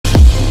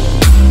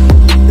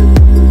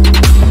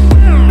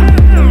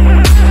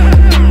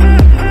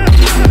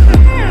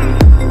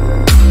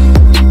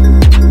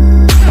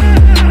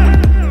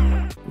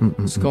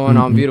What's going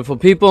on, beautiful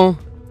people?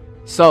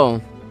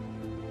 So,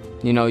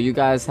 you know, you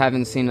guys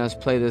haven't seen us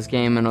play this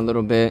game in a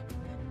little bit.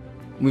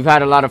 We've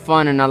had a lot of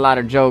fun and a lot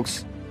of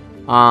jokes.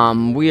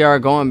 We are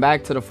going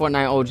back to the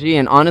Fortnite OG,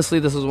 and honestly,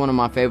 this is one of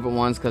my favorite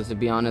ones because, to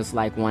be honest,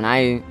 like when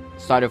I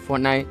started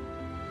Fortnite,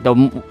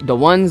 the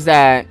ones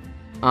that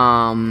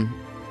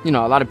you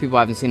know, a lot of people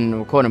haven't seen in the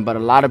recording, but a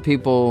lot of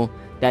people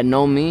that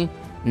know me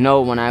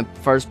know when I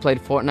first played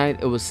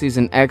Fortnite, it was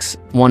season X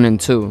 1 and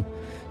 2.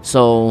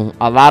 So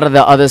a lot of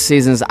the other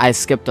seasons I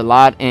skipped a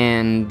lot,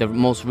 and the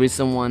most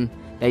recent one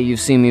that you've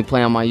seen me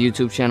play on my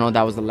YouTube channel,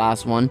 that was the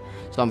last one.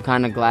 So I'm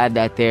kind of glad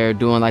that they're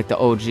doing like the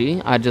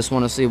OG. I just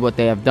want to see what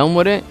they have done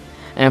with it,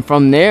 and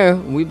from there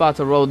we about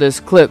to roll this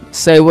clip.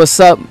 Say what's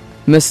up,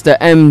 Mr.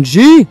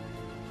 MG.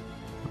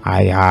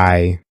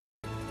 Hi.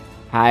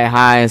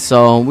 Hi.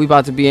 So we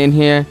about to be in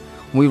here.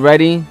 We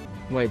ready?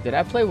 Wait, did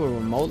I play with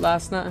remote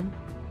last night?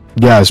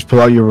 Yes,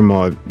 pull out your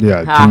remote. Yeah,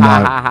 do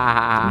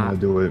not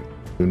do it.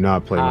 Do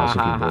not play mouse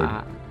and keyboard.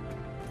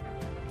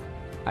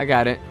 I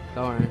got it.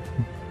 Don't worry.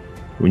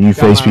 When you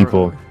face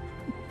people,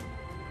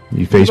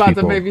 you face people. You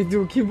about to make me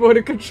do keyboard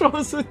and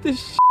controls with this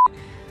shit.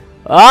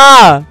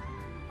 Ah!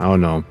 I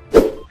don't know.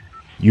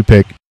 You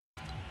pick.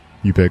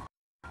 You pick.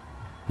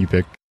 You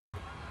pick.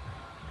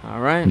 All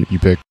right. You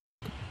pick.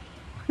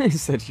 He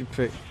said you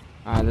pick.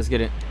 All right, let's get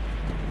it.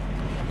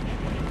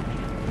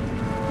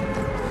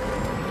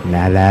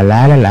 La la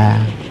la la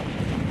la.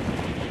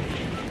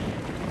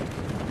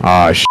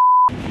 Oh sh.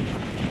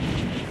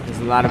 There's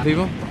a lot of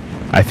people.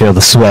 I feel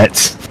the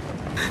sweats.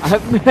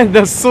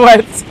 The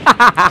sweats.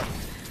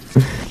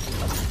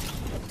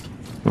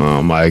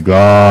 Oh my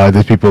god,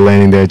 there's people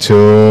landing there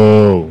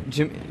too.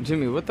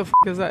 Jimmy, what the f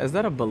is that? Is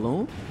that a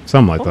balloon?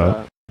 Something like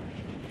that.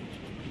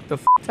 The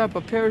f type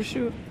of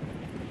parachute?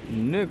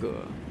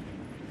 Nigga.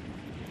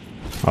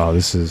 Oh,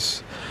 this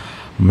is...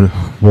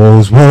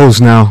 Woes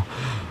now.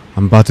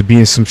 I'm about to be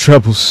in some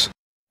troubles.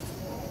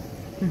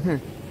 You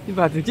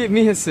about to get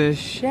me in some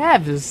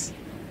shavs.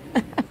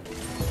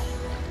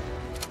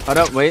 Hold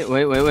up, wait.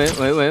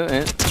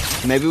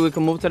 Maybe we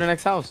can move to the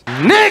next house.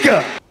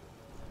 Nigga!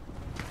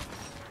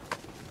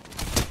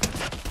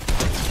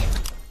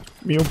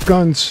 Give me your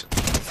guns.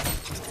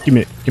 Give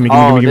me.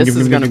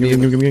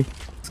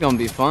 It's gonna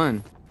be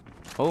fun.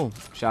 Oh,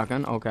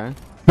 shotgun, okay.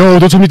 No,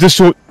 don't tell me this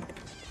short.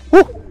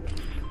 Woo!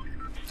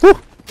 Woo!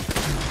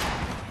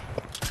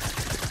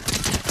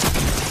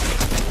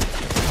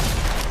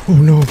 Oh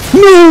no.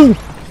 No!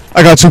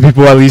 I got 2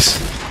 people at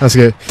least. That's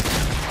good.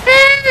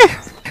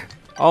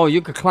 Oh,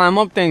 you could climb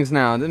up things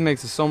now. This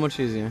makes it so much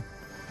easier.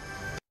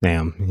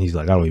 Damn, he's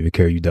like, I don't even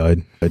care you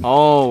died.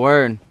 Oh,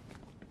 word.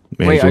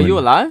 Man, wait, are you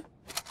alive?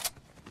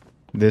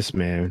 This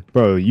man.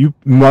 Bro, you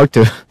marked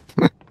a...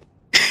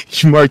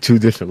 you marked 2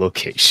 different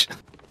locations.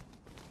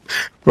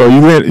 Bro,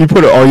 you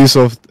put all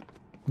yourself...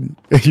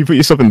 You put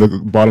yourself in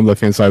the bottom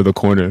left-hand side of the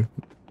corner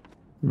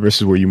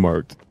versus where you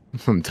marked.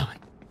 I'm done.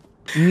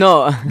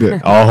 No.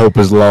 All hope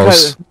is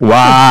lost.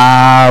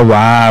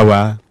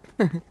 Why?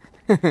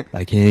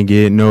 I can't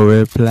get no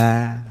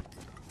reply.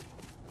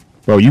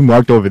 Bro, you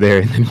marked over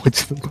there and then went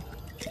to the...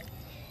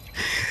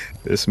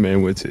 This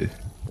man went to...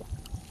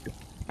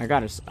 I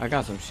got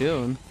some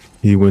shield.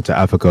 He went to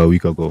Africa a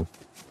week ago.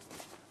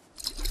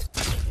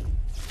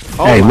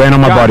 Oh, hey, land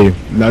on my body.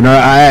 No,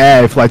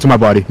 hey, fly to my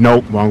body.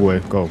 Nope, wrong way.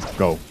 Go.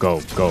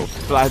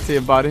 Fly to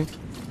your body?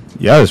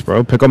 Yes,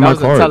 bro. Pick up my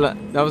card.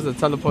 That was a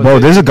teleport. Bro,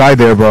 there's a guy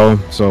there, bro.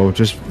 So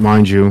just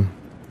mind you.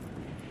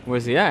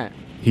 Where's he at?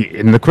 He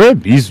in the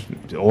crib. He's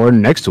or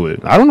next to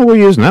it. I don't know where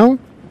he is now.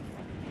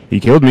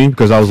 He killed me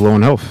because I was low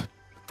in health.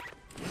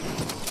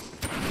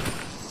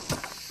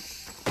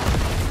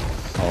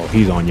 Oh,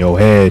 he's on your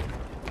head.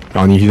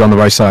 He's on the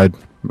right side.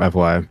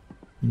 FYI.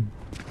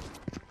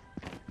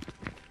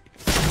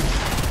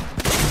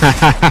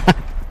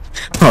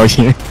 Oh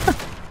yeah.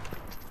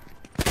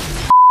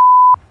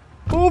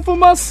 Go for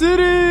my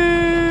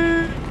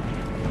city.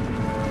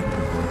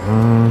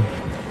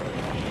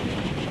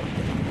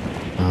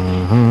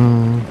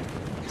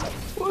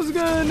 What's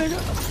good, nigga?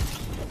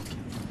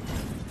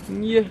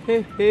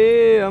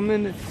 Yeah, I'm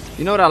in it.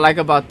 You know what I like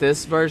about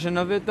this version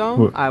of it, though?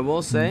 What? I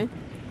will say.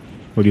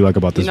 What do you like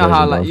about this version,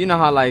 bro? You know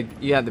how like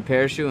you have the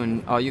parachute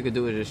and all you could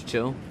do is just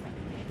chill.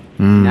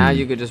 Now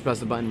you could just press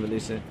the button,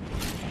 release it.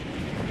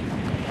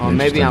 Or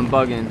maybe I'm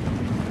bugging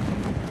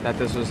that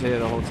this was here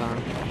the whole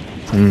time.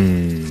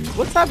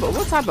 What type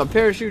of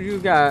parachute you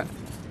got?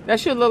 That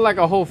should look like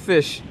a whole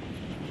fish.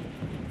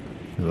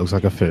 It looks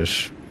like a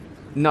fish.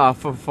 Nah,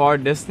 for far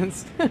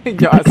distance.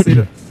 Yo,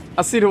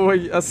 I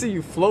see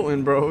you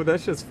floating, bro. That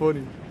shit's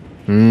funny.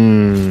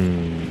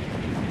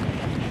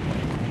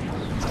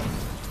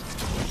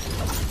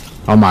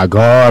 Oh my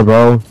god,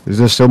 bro. Is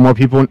there still more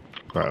people?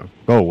 Bro,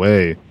 go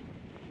away.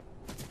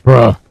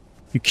 Bro,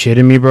 you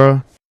kidding me,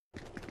 bro?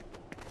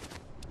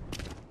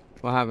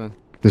 What happened?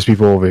 There's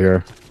people over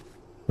here.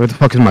 Where the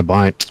fuck is my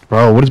blind?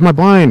 Bro, what is my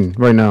blind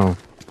right now?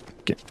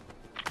 Get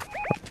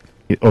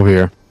over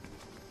here.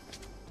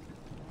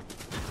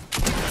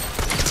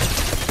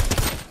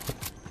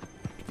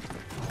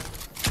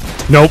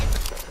 Nope.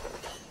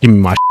 Give me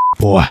my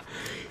boy.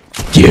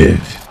 Give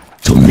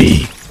to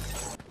me.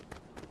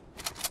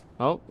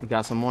 Oh, we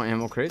got some more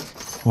ammo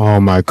crates. Oh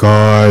my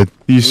god.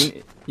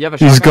 You have a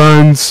These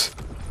shotgun? guns.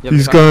 You have a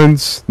These shotgun?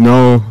 guns.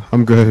 No,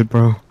 I'm good,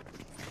 bro.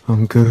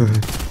 I'm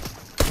good.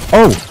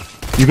 Oh,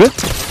 you good?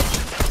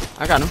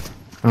 I got him.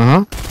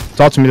 Uh-huh.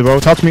 Talk to me, bro.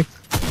 Talk to me.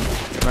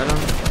 Right on.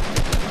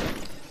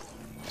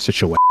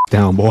 Sit your ass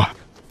down, boy.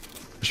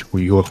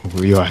 Where your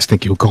ass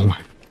think you're going?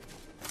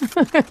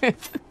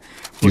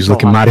 You's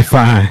looking mighty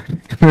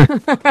fine.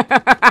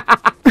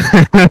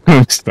 Let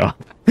me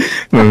stop.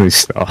 Let me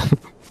stop.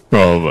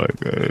 Oh my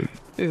god.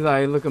 He's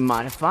like looking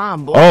mighty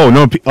fine, boy. Oh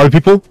no, other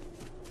people?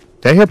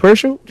 Did I hear a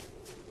parachute?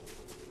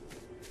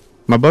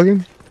 Am I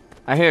bugging?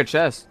 I hear a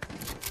chest.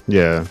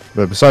 Yeah,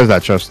 but besides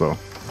that chest though,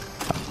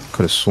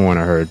 could have sworn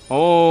I heard.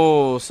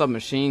 Oh,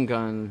 submachine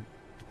gun.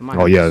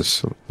 Oh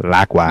yes,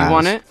 likewise. You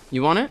want it?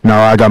 You want it? No,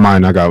 I got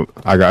mine.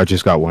 I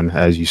just got one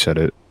as you said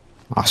it.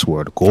 I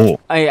swear to God.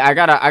 Hey, I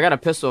got a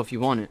pistol if you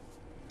want it.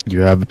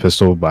 You have a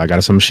pistol, but I got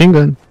a submachine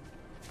gun.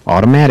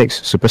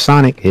 Automatics,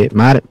 supersonic, hit,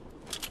 might.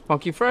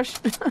 Funky fresh.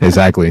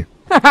 Exactly.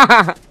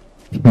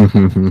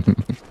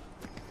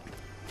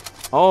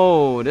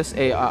 Oh, this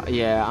AR.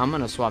 Yeah, I'm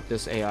gonna swap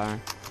this AR.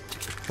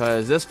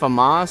 Cause this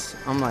FAMAS,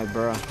 I'm like,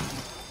 bro.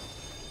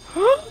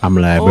 I'm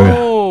like,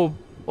 bro.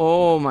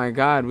 Oh my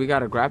God, we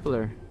got a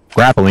grappler.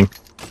 Grappling.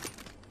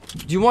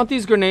 Do you want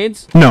these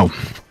grenades? No,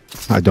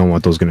 I don't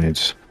want those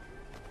grenades.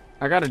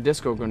 I got a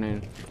disco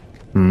grenade.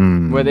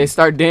 Mm. Where they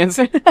start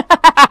dancing.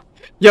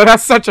 Yo,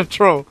 that's such a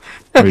troll.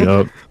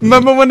 Yep.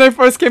 Remember when they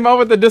first came out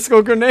with the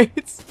disco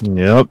grenades?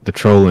 Yep, the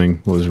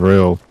trolling was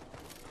real.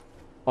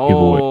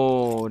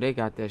 Oh, they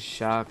got this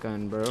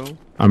shotgun, bro.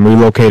 I'm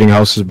relocating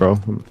houses, bro.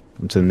 I'm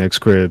to the next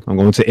crib. I'm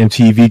going to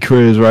MTV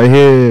cribs right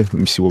here. Let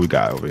me see what we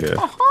got over here.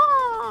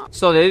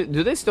 So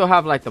do they still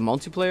have like the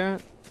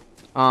multiplayer?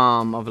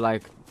 Of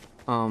like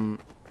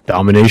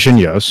Domination,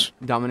 yes.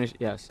 domination,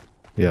 yes.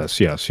 Yes,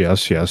 yes,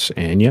 yes, yes,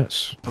 and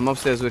yes. I'm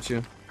upstairs with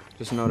you.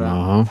 Just know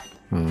that.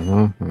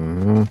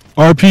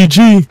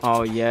 RPG.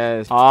 Oh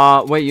yes.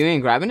 Wait, you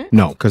ain't grabbing it?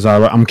 No, because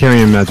I'm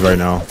carrying meds right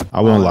now.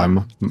 I won't lie.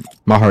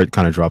 My heart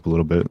kind of dropped a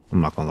little bit.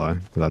 I'm not gonna lie,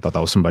 because I thought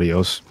that was somebody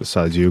else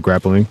besides you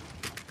grappling.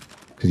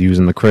 Because you was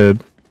in the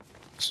crib.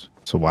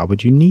 So why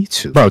would you need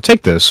to? Bro,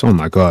 take this. Oh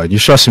my god, you're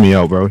stressing me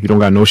out, bro. You don't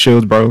got no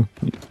shields, bro.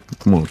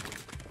 Come on,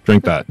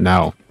 drink that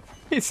now.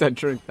 He said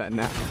drink that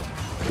now.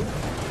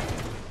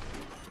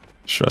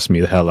 Stress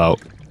me the hell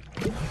out.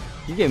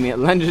 You gave me a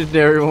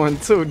legendary one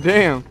too,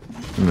 damn.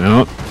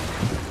 Yep.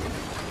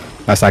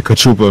 That's like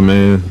Kachupa,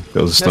 man.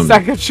 That was a That's stomach.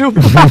 like a troop.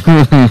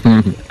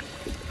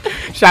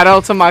 Shout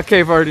out to my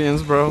Cape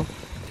Verdeans, bro.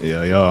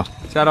 Yeah, yeah.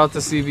 Shout out to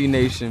CV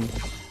Nation.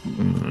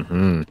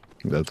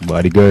 That's the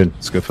body good.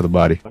 It's good for the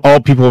body. All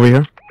people over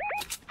here.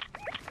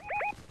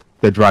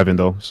 They're driving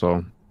though, so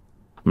I'm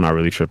not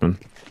really tripping.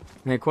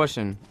 Hey,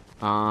 question.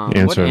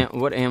 Answer.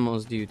 What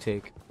ammos do you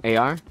take?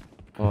 AR?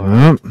 Or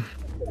Yep.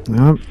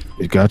 Yep.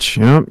 You got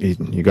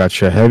you got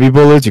your heavy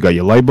bullets. You got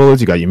your light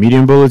bullets. You got your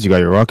medium bullets. You got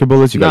your rocket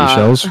bullets. You got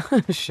your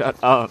shells. Shut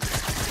up.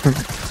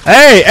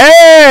 Hey,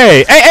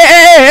 hey, hey, hey,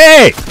 hey,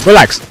 hey, hey!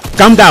 Relax.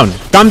 Calm down.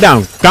 Calm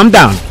down. Calm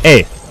down.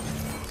 Hey,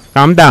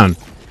 calm down.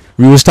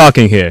 We was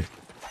talking here.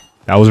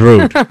 That was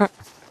rude.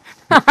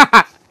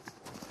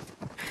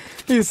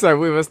 He said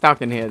we was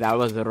talking here. That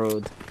was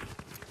rude.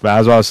 But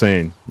as I was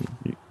saying,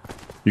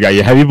 you got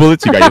your heavy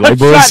bullets. You got your light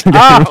bullets. Shut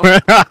up.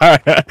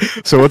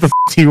 So what the f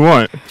do you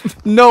want?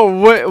 No,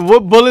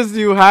 what bullets do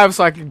you have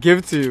so I can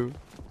give to you?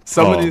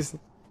 Some of these.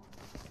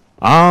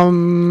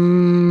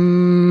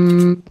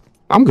 I'm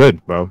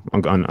good, bro.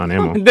 I'm on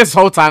ammo. This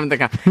whole time, you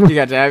got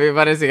your heavy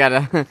bullets, you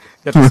got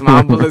the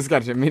small bullets,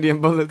 got your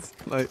medium bullets.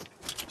 Like,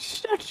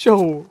 shut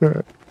your.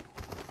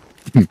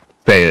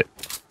 Say it.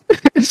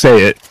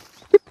 Say it.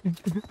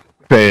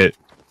 Say it.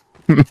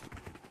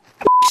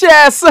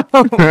 Yes.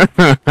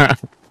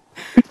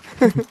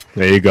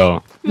 There you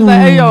go. He's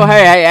like, hey yo,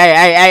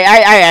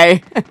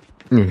 hey.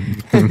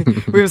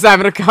 We was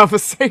having a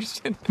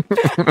conversation.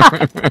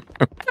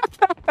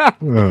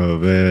 Oh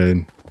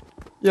man.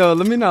 Yo,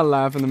 let me not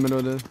laugh in the middle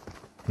of this.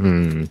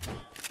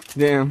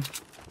 Damn.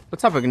 What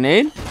type of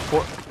grenade?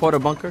 Porter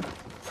bunker.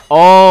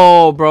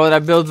 Oh, bro,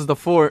 that builds the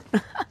fort.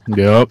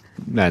 Yep.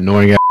 That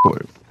annoying ass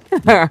word.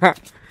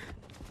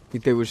 You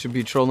think we should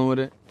be trolling with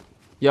it?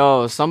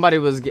 Yo, somebody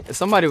was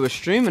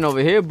streaming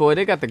over here, boy.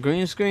 They got the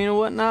green screen and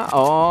whatnot.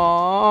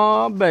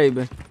 Oh,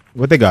 baby.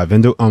 What they got?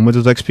 Windows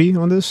XP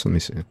on this? Let me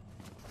see.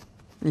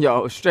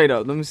 Yo, straight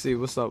up. Let me see.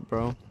 What's up,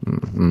 bro?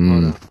 Hold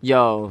on.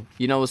 Yo,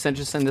 you know what's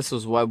interesting? This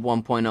was Web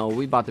 1.0.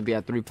 We about to be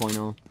at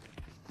 3.0.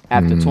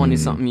 After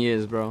 20-something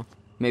years, bro.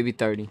 Maybe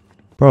 30.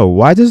 Bro,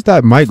 why does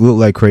that mic look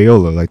like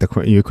Crayola? Like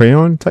your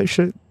crayon type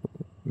shit?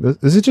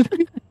 Is it just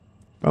me?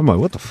 I'm like,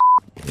 what the f?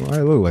 Why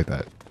it look like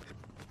that?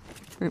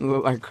 It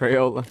look like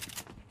Crayola.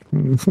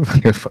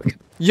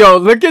 Yo,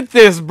 look at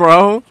this,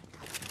 bro.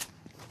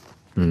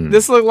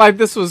 This looked like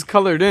this was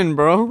colored in,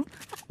 bro.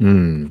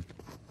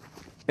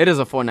 It is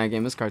a Fortnite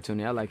game. It's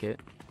cartoony. I like it.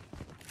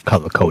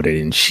 Color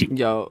coded and shit.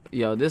 Yo,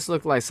 this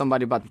looked like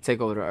somebody about to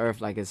take over the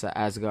Earth, like it's an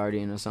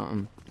Asgardian or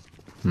something.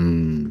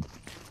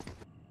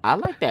 I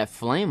like that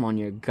flame on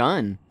your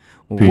gun.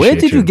 Appreciate Where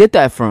did you get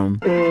that from?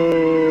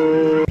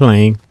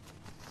 Playing.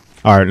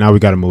 All right, now we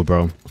gotta move,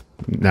 bro.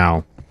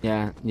 Now.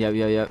 Yeah,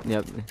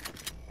 yep.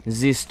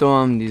 Z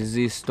Storm, the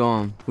Z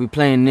Storm. We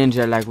playing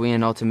Ninja like we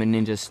in Ultimate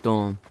Ninja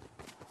Storm.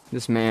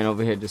 This man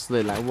over here just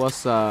slid like,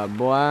 what's up,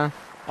 boy?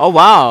 Oh,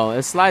 wow.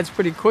 It slides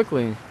pretty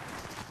quickly.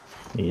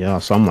 Yeah,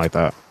 something like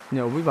that.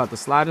 Yo, we about to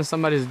slide in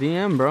somebody's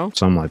DM, bro.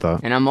 Something like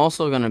that. And I'm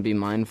also going to be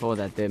mindful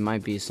that there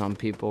might be some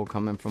people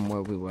coming from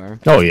where we were.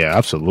 Oh, yeah,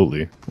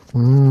 absolutely.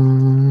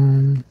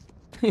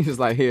 He was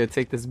like, here,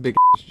 take this big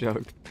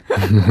joke.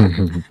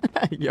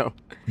 Yo.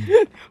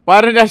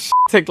 Why did that shit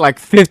take like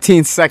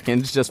 15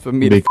 seconds just for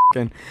me to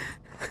fucking...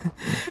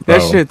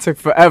 That shit took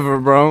forever,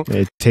 bro.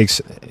 It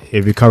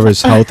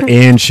recovers health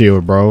and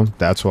shield, bro.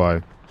 That's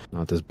why.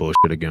 Not this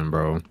bullshit again,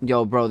 bro.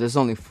 Yo, bro, there's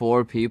only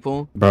 4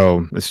 people.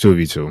 Bro, it's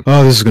 2v2.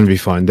 Oh, this is gonna be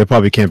fun. They're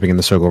probably camping in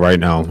the circle right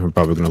now. We're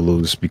probably gonna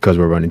lose because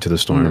we're running to the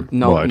storm.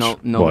 No, Watch. we're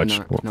not. No,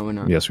 we're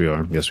not. Yes, we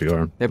are. Yes, we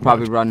are. They're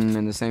probably running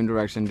in the same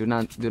direction. Do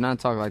not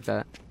talk like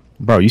that.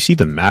 Bro, you see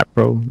the map,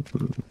 bro?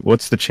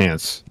 What's the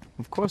chance?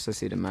 Of course I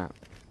see the map.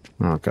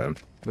 Okay.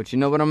 But you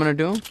know what I'm gonna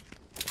do?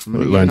 I'm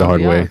gonna learn the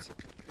hard way.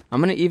 I'm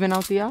gonna even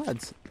out the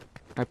odds.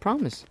 I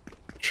promise.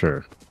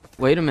 Sure.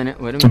 Wait a minute.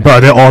 Bro,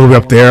 they're all the way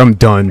up there. I'm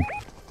done.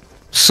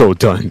 So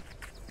done.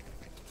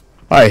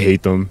 I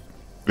hate them.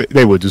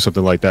 They would do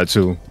something like that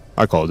too.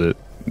 I called it.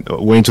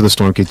 Wait until the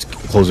storm gets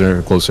closer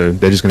and closer.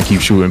 They're just gonna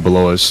keep shooting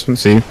below us.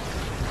 See?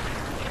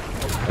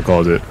 I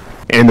called it.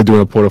 And they're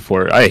doing a porta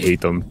fort. I hate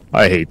them.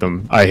 I hate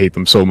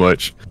them so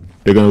much.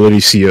 They're gonna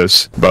literally see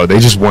us. Bro, they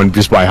just won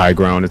just by high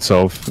ground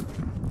itself.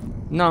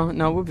 No,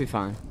 we'll be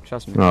fine.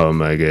 Trust me. Oh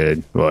my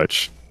god.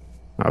 Watch.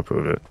 I'll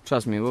prove it.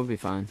 Trust me, we'll be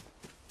fine.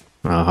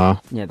 Uh-huh.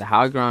 Yeah, the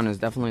high ground is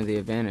definitely the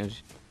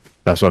advantage.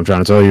 That's what I'm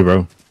trying to tell you,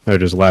 bro. They're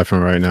just laughing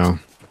right now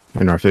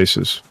in our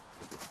faces.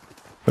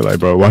 They're like,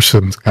 bro, watch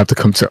them have to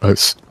come to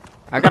us.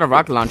 I got a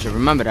rocket launcher.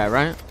 Remember that,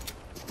 right?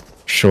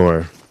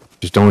 Sure.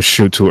 Just don't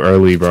shoot too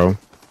early, bro.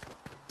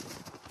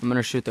 I'm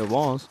gonna shoot their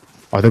walls.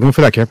 Are they going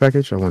for that care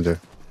package? I wonder.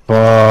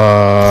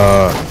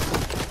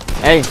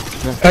 Hey.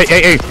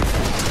 Hey.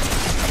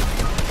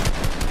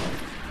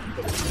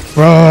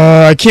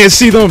 Bro, I can't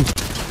see them.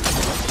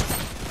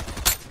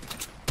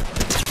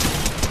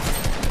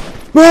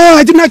 Bro,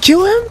 I did not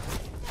kill him?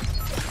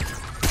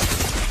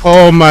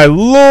 Oh my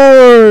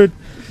lord.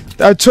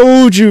 I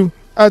told you.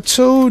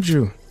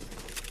 Don't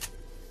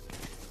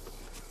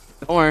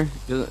worry.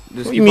 Just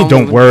what do you mean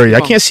don't worry?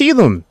 I can't see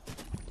them.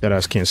 That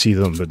ass can't see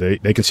them, but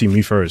they can see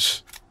me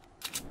first.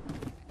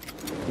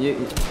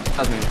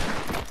 Trust me.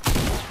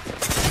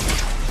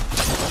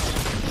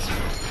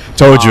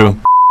 Told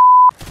you.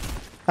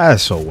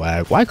 That's so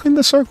whack. Why couldn't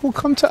the circle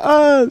come to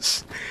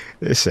us?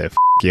 They said, F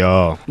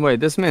y'all. Wait,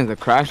 this man's a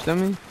crash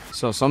dummy?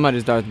 So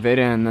somebody's Darth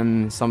Vader and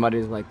then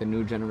somebody's like the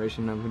new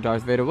generation of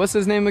Darth Vader. What's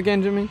his name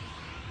again, Jimmy?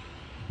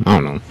 I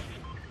don't know.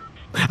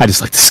 I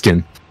just like the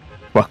skin.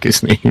 Fuck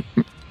his name.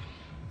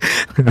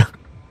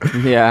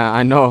 Yeah,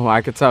 I know.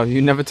 I could tell.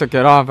 You never took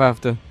it off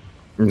after.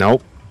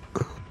 Nope.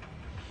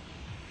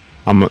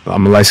 I'm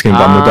a light skinned,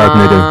 but I'm a dark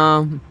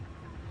nigga.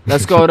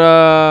 Let's go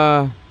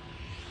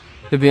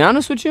to be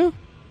honest with you,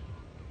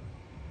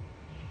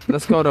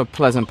 let's go to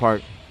Pleasant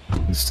Park.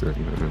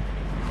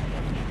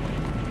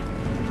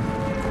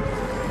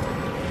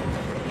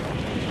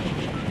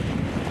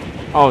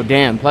 Oh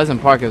damn,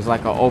 Pleasant Park is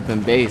like an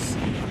open base.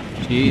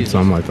 Jeez.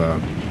 Something like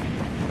that.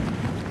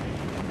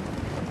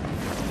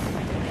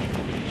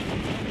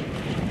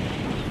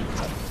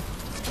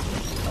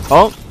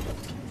 Oh.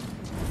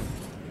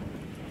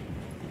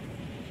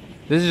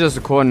 This is just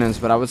the coordinates,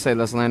 but I would say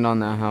let's land on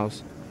that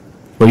house.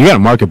 Well, you gotta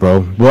mark it,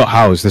 bro. What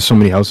house? There's so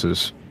many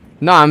houses.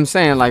 No, I'm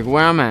saying like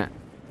where I'm at.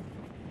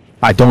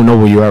 I don't know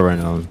where you are right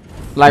now.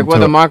 Like where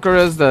the marker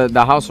is,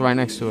 the house right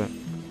next to it.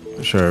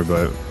 Sure,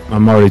 but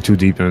I'm already too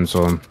deep in,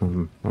 so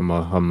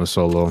I'm a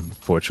solo,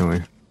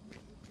 fortunately.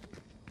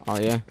 Oh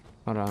yeah?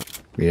 Hold on.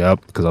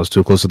 Yep, because I was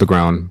too close to the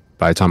ground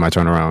by the time I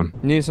turn around.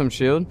 You need some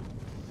shield?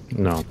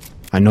 No.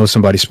 I know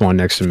somebody spawned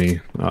next to me.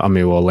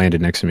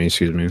 Landed next to me,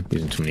 excuse me.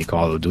 Using too many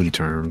Call of Duty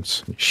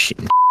terms. Shit.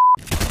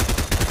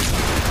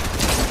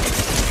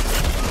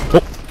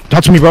 Oh,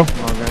 touch me, bro.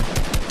 Okay.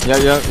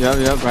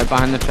 Yep. Right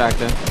behind the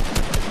tractor.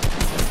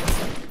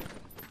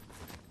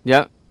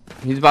 Yep.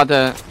 He's about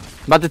to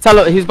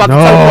teleport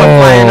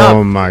flying up.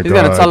 Oh my god. He's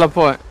gonna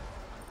teleport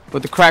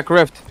with the crack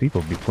rift.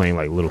 People be playing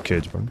like little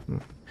kids, bro.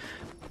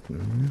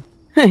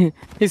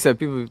 He said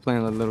people be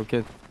playing like little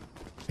kids.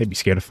 They'd be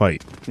scared to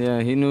fight.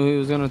 Yeah, he knew he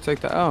was gonna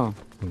take the L.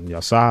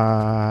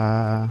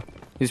 Yasa.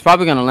 He's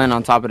probably gonna land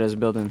on top of this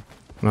building.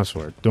 I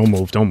swear. Don't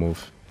move.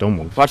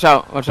 Watch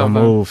out.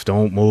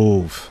 Don't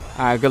move.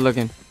 Alright, good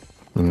looking.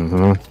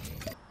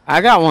 I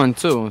got one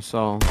too,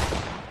 so.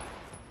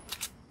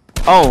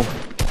 Oh.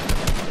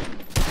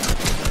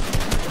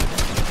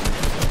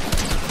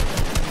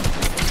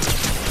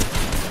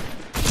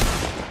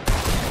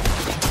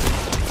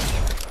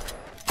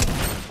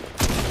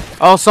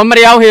 Oh,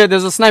 somebody out here.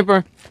 There's a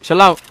sniper. Chill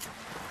out.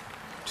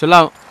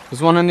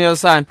 There's one on the other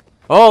side.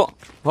 Oh,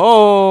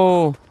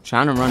 Oh,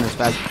 trying to run as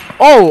fast.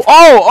 Oh,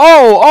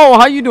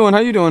 how you doing? How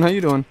you doing? How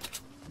you doing?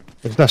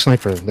 It's that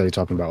sniper that you're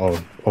talking about.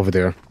 Oh, over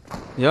there.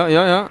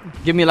 Yeah.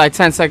 Give me like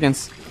 10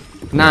 seconds.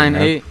 9,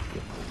 8.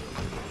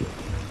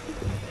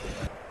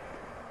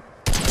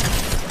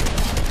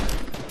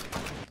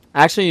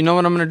 Actually, you know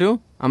what I'm gonna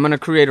do? I'm gonna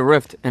create a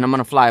rift and I'm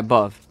gonna fly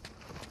above,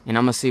 and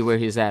I'm gonna see where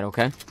he's at.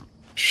 Okay?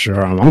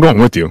 Sure, I'm going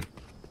with you,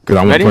 cause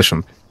I want to push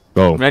him.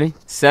 Go. Ready,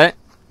 set,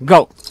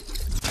 go.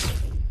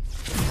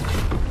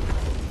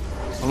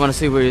 I want to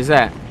see where he's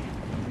at.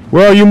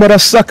 Where are you, mother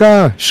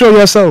sucker? Show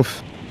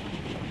yourself.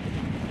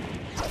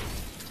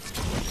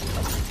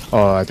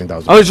 Oh, I think that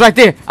was. Oh, he's right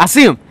there. I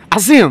see him. I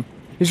see him.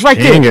 He's right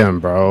there. Dang him,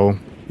 bro.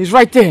 He's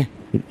right there.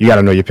 You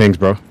gotta know your pings,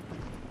 bro.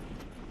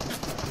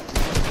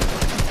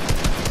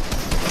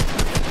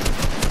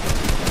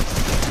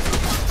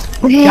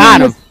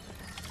 Got him.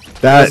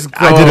 I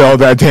did all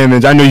that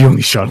damage. I know you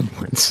only shot him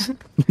once.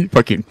 You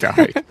fucking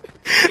died.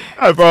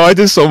 Bro, I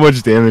did so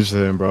much damage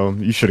to him, bro.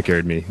 You should have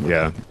carried me.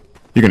 Yeah.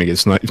 You're gonna get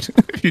sniped.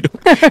 You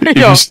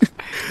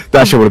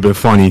that shit would have been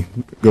funny.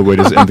 Good way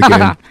to end the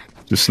game.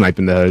 Just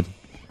sniping the head.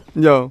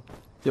 Yo,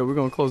 we're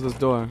gonna close this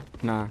door.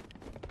 Nah,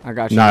 I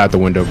got you. Not at the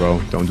window, bro.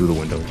 Don't do the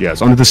window.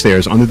 Yes, under the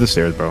stairs. Under the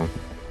stairs, bro.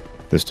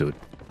 This dude.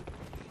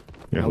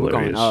 You're hilarious.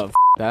 We're going up.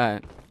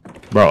 That.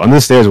 Bro, under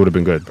the stairs would have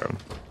been good, bro.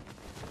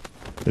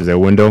 Is there a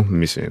window? Let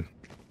me see.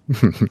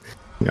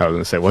 Yeah, I was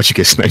gonna say, why'd you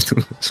get sniped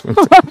on this one?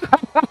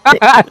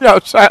 Yo,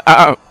 shut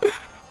up.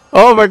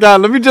 Oh my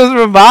god, let me just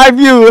revive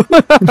you.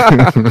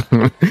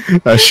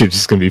 That shit's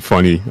just gonna be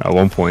funny at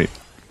one point.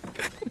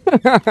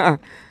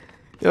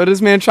 Yo, this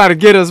man trying to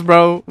get us,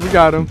 bro. We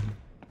got him.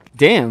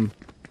 Damn.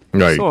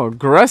 Right. So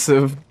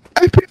aggressive.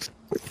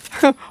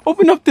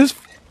 Open up this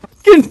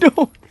fucking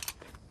door.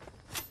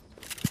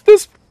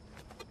 This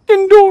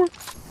fucking door.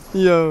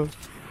 Yo,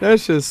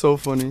 that shit's so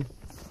funny.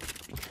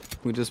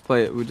 We just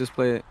play it. We just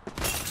play it.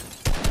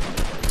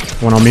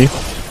 One on me.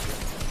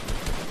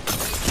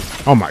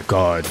 Oh my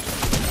god.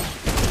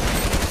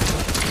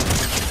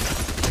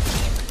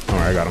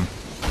 Alright, I got him.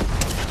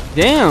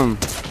 Damn.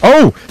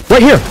 Oh!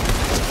 Right here!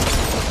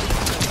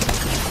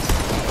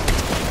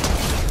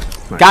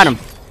 Nice. Got him.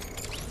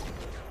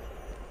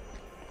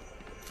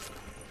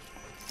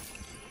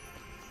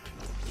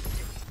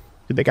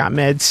 They got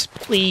meds,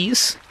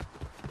 please.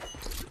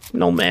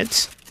 No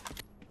meds.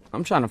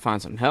 I'm trying to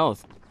find some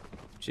health.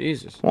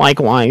 Jesus.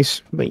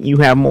 Likewise, but you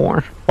have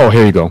more. Oh,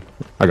 here you go.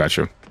 I got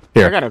you.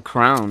 Here. I got a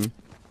crown.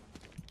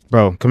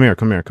 Bro, come here,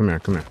 come here, come here,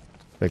 come here.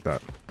 Take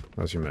that.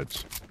 That's your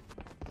meds.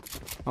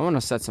 I want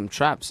to set some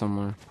traps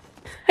somewhere.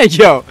 Hey,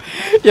 yo,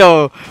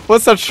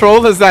 what's a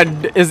troll? Is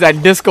that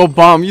disco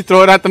bomb? You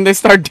throw it at them, they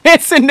start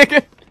dancing,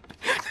 nigga.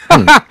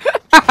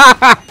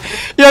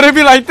 Yeah, they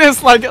be like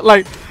this,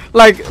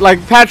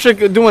 like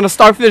Patrick doing a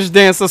starfish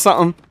dance or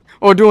something,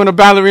 or doing a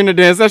ballerina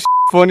dance. That's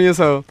funny as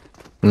hell.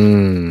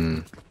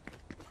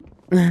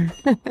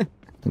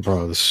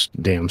 Bro, this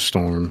damn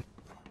storm.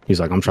 He's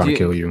like, I'm trying to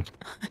kill you.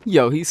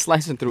 Yo, he's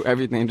slicing through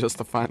everything just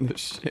to find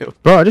this shield.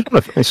 Bro, I just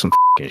want to find some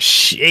fucking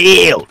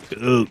shield,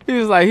 dude. He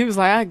was like,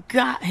 I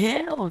got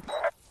health.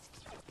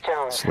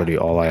 That's literally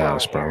all I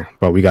ask, bro.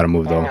 Bro, we gotta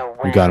move though.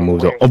 We gotta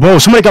move though. Oh, bro,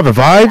 somebody got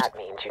revived?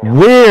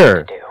 Where?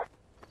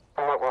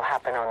 And what will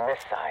happen on this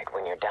side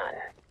when you're done.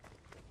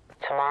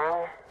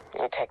 Tomorrow,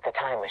 you take the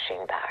time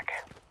machine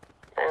back.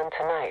 And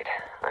tonight,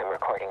 I'm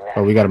recording this.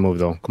 Oh, we gotta move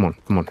though. Come on,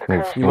 come on,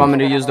 move. You want me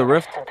to use the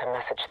rift?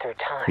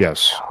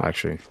 Yes,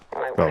 actually.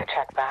 Go.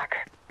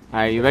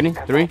 Alright, you ready?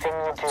 3,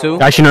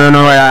 2. Actually,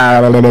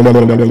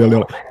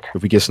 no.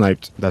 If we get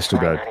sniped, that's too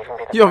bad.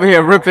 You over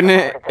here ripping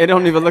it. It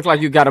don't even look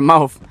like you got a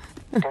mouth.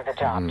 Do the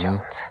job,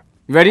 Jones.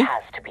 You ready?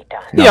 Has to be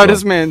done. No, Yo, go.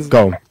 this man's...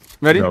 Go.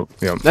 Ready? Go.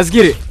 Yeah. Let's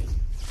get it.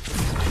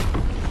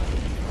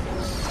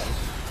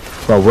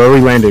 Bro, where are we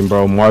landing,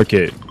 bro? Mark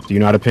it. Do you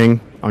know how to ping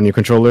on your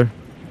controller?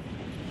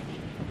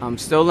 I'm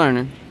still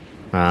learning.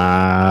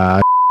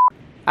 I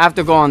have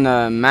to go on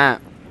the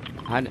map.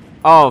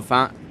 Oh,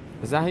 found...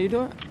 Is that how you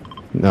do it?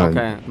 No.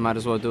 Okay, might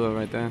as well do it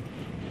right there.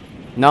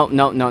 No.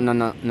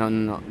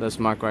 Let's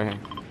mark right here.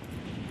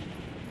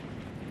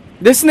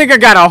 This nigga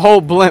got a whole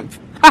blimp.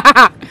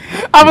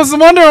 I was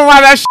wondering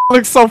why that shit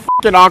looks so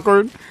fucking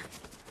awkward.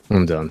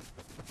 I'm done.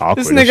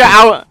 Awkward. This nigga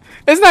out.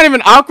 It's not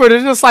even awkward.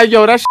 It's just like,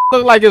 yo, that shit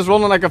look like it's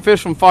rolling like a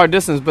fish from far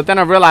distance. But then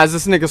I realized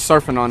this nigga's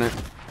surfing on it.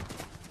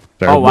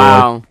 Oh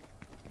wow.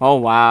 Oh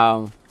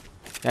wow.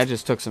 That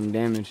just took some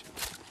damage.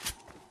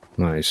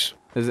 Nice.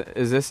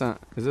 Is this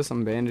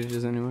some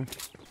bandages anywhere?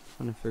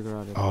 I'm trying to figure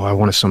out. Oh, I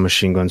want a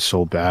submachine gun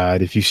so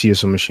bad. If you see a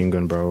submachine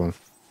gun, bro.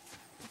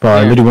 Bro,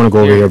 I really want to go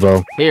over here,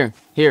 bro. Here.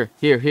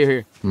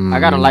 I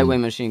got a lightweight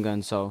machine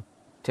gun, so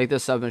take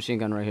this submachine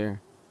gun right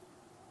here.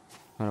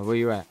 Hold on, where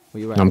you at?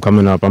 I'm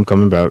coming up. I'm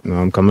coming back. No,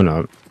 I'm coming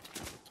up.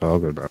 It's all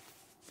good, bro.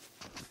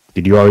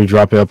 Did you already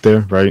drop it up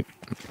there, right?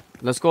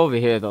 Let's go over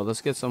here, though.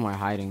 Let's get somewhere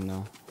hiding,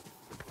 though.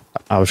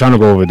 I was trying to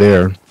go over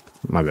there.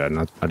 My bad.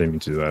 I didn't mean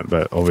to do that,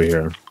 but over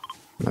here.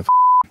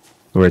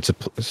 Where it's a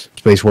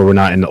place where we're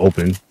not in the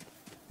open.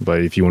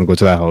 But if you want to go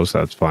to that house,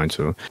 that's fine,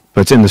 too.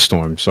 But it's in the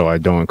storm, so I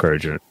don't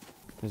encourage it.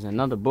 There's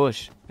another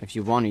bush if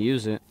you want to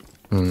use it.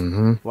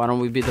 Mm-hmm. Why don't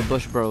we be the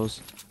bush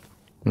bros?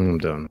 I'm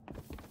done.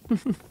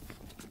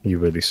 You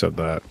really said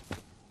that.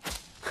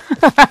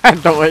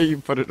 The way you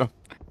put it up.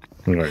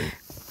 Right.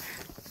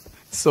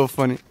 So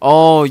funny.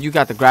 Oh, you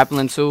got the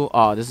grappling too?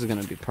 Oh, this is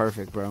gonna be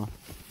perfect, bro.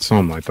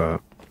 Something like that.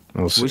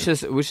 We'll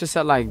see. We should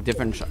set like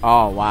different.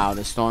 Oh wow,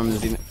 the storm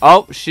is even.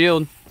 Oh,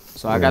 shield.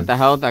 So I got the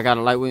health. I got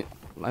a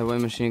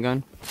lightweight machine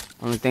gun.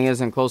 Only thing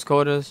is in close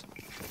quarters.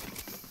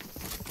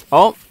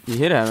 Oh, you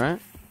hear that, right?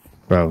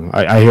 Bro,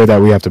 I hear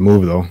that we have to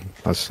move though.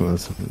 That's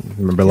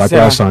remember like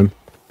last time.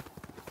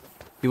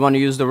 You want to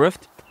use the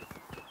rift?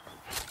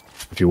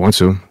 If you want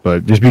to,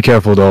 but just be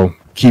careful though.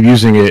 Keep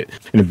using it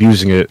and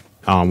abusing it.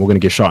 We're gonna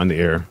get shot in the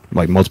air.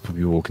 Like multiple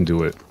people can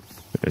do it.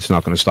 It's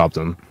not gonna stop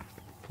them.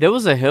 There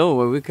was a hill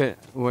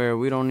where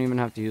we don't even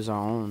have to use our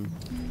own.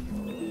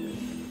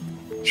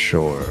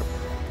 Sure.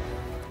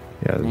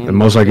 Yeah, and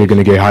most likely you're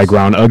gonna get high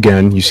ground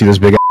again. You see this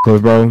big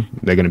cliff, bro?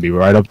 They're gonna be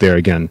right up there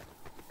again,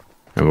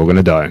 and we're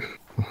gonna die.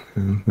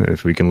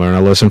 If we can learn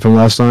our lesson from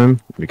last time,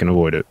 we can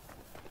avoid it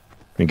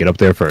and get up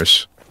there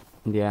first.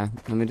 Yeah,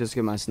 let me just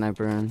get my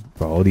sniper in.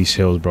 Bro, all these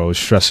hills, bro, is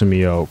stressing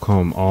me out.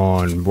 Come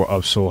on, we're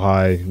up so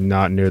high,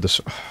 not near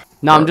the.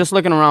 No, I'm just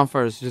looking around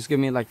first. Just give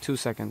me like 2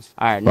 seconds.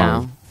 All right,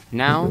 now.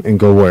 And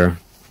go where?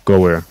 Go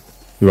where?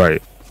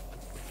 Right.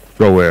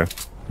 Go where?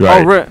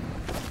 Right.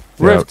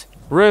 Oh,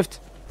 rift.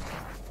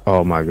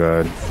 Oh my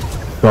god.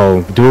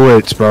 Bro, do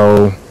it,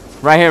 bro.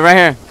 Right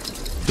here.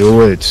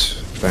 Do it.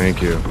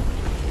 Thank you.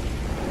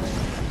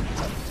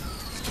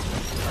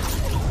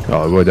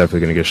 Oh, we're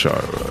definitely gonna get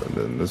shot.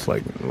 It's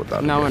like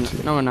without. No, we're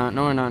not.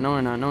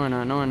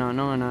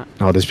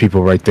 Oh, there's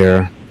people right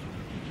there.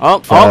 Oh,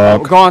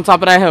 go on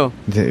top of that hill.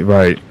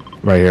 Right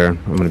here.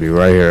 I'm gonna be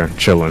right here,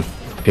 chilling,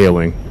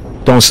 healing.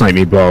 Don't snipe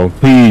me, bro.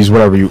 Please,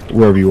 wherever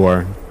you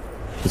are.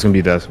 It's gonna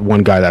be that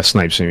one guy that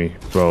snipes me,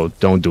 bro.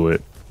 Don't do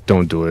it.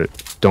 Don't do it.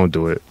 Don't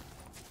do it.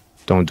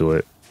 Don't do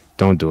it.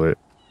 Don't do it.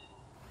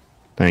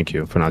 Thank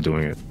you for not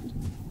doing it.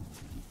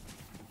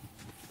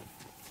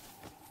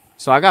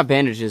 So I got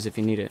bandages if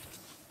you need it.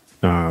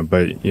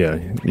 But yeah,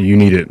 you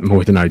need it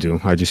more than I do.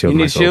 I just healed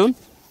myself. You need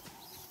shield?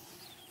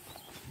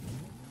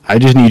 I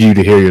just need you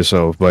to heal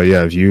yourself. But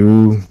yeah, if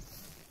you...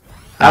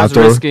 That was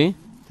risky,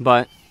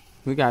 but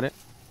we got it.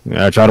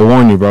 Yeah, I try to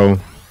warn you, bro.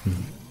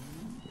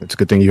 It's a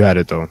good thing you had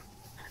it, though.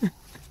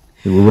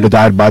 We would have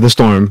died by the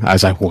storm,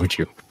 as I warned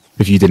you,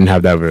 if you didn't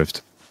have that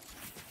rift.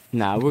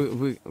 Nah,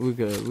 we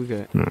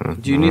good.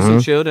 Do you need some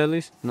shield at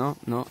least? No.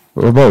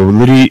 Well, bro,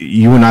 literally,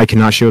 you and I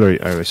cannot shield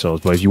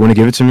ourselves. But if you want to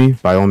give it to me,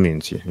 by all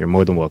means, you're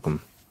more than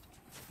welcome.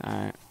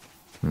 All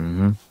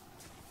right.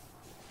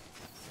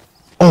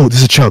 Oh, this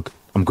is a chug.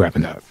 I'm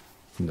grabbing that.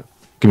 No.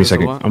 Give me a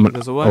second. I'm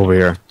over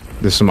here.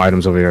 There's some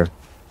items over here.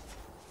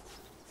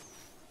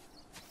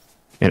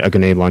 And a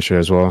grenade launcher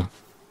as well.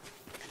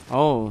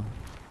 Oh.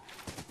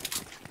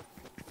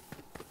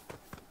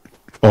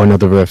 Oh,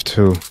 another rift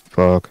too.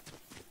 Fuck.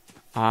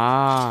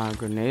 Ah,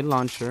 grenade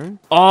launcher.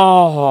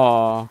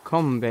 Oh,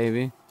 come on,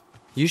 baby.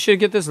 You should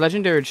get this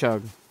legendary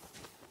chug.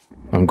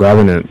 I'm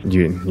grabbing it.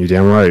 You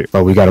damn right.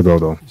 Oh, we gotta go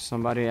though.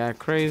 Somebody act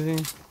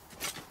crazy.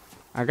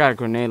 I got a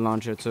grenade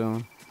launcher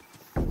too.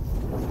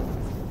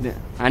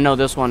 I know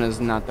this one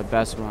is not the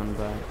best one,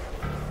 but.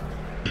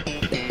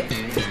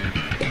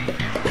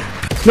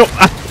 No.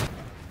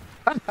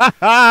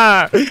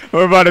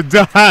 We're about to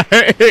die.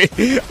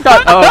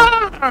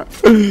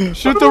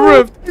 Shoot the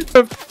rift.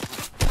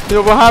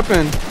 Yo, what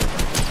happened?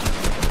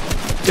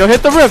 Yo,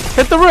 hit the rift.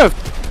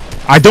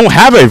 I don't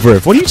have a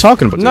rift. What are you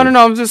talking about? No.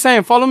 I'm just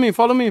saying. Follow me.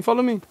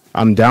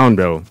 I'm down,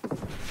 bro.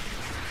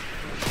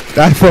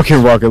 That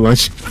fucking rocket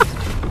launch.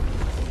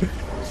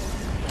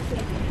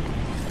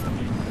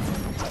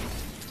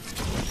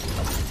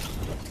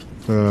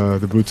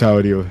 The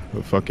brutality of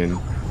fucking.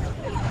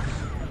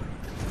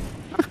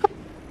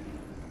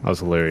 That was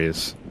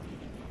hilarious.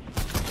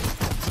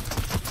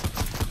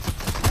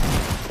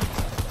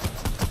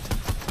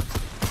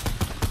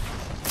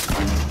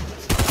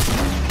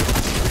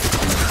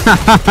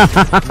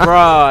 Bruh,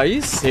 are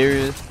you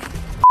serious?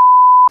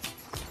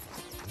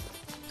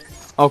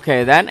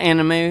 Okay, that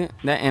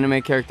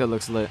anime character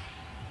looks lit.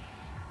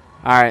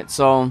 Alright,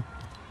 so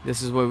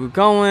this is where we're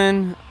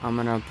going. I'm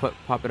gonna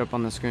pop it up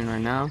on the screen right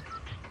now.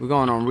 We're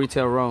going on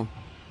Retail Row.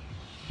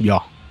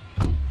 Yeah.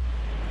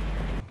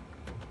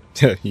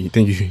 You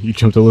think you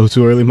jumped a little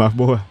too early, my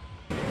boy?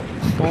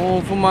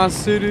 Going for my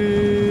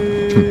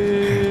city.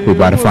 We're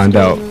about to find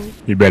out.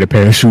 You better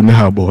parachute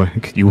now, boy,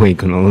 'cause you ain't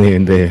gonna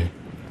land there.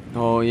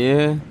 Oh,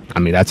 yeah? I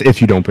mean, that's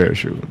if you don't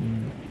parachute.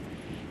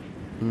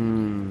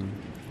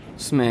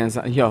 This man's...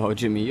 Yo,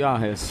 Jimmy, you out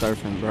here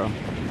surfing, bro.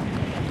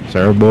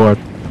 Surfboard.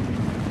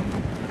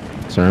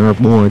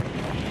 Surfboard.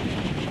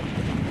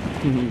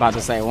 About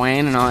to say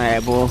Wayne and all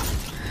that, bull.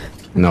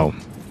 No.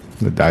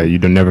 You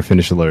don't never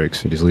finish the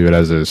lyrics. You just leave it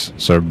as is.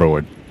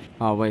 Surfboard.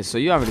 Oh, wait, so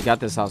you already got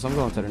this house. I'm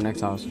going to the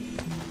next house.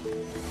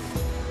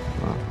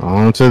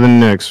 On to the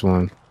next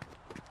one.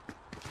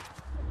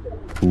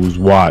 Who's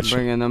watching?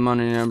 Bringing the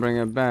money and bring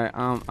it back.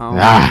 I'm on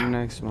to the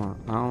next one.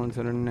 On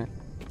to the next.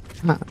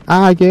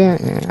 I get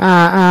it.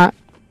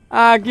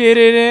 I get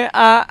it in.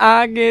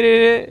 I get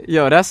it in.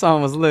 Yo, that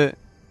song was lit.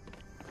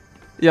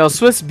 Yo,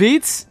 Swiss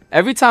Beats,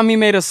 every time he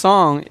made a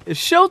song, it's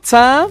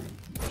showtime.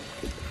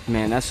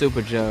 Man, that's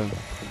super jug.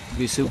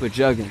 Be super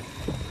jugging.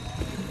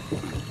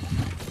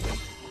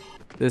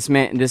 This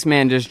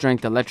man just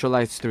drank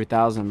Electrolytes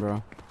 3000,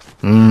 bro.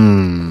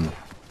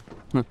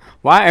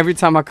 Why every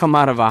time I come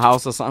out of a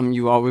house or something,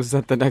 you always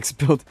at the next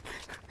building?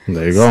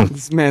 There you go.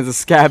 This man's a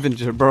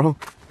scavenger, bro.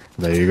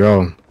 There you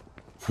go.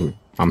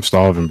 I'm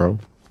starving, bro.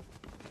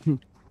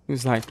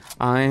 He's like,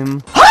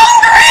 I'm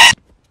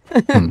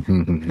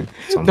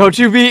Don't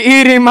you be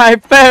eating my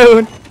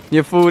food.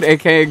 Your food,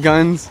 aka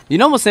guns. You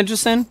know what's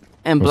interesting?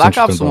 In Black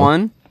Ops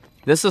 1,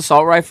 this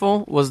assault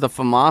rifle was the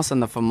FAMAS,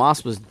 and the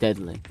FAMAS was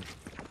deadly.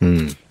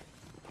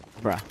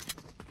 Bruh.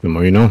 The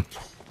more you know.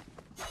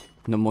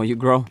 The more you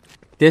grow.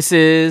 This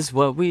is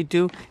what we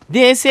do.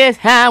 This is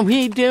how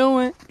we do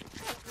it.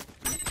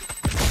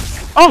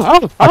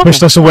 I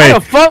pushed us away.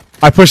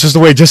 I pushed us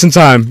away just in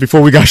time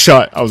before we got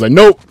shot. I was like,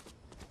 nope.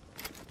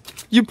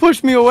 You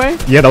pushed me away?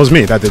 Yeah, that was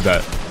me that did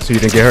that. So you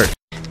didn't get hurt.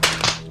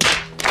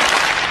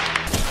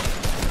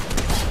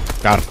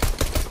 Got him.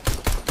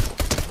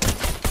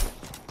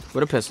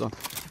 With a pistol.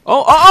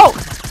 Oh!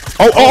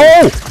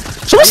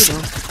 So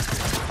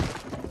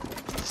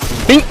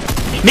Bing!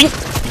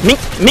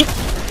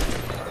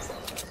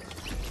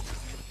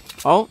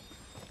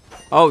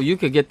 Oh, you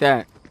could get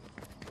that.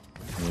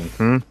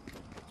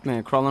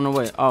 Man, crawling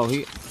away. Oh,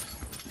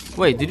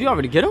 wait, did you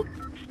already get him?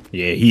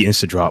 Yeah, he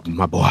insta-dropped,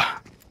 my boy.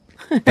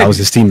 That was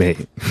his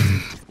teammate.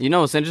 You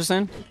know what's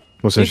interesting?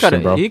 What's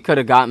interesting, bro? He could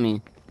have got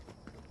me.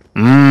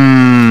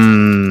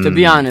 To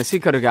be honest, he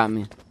could have got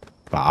me.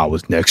 But I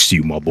was next to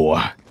you, my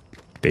boy.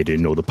 They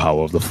didn't know the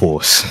power of the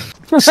Force.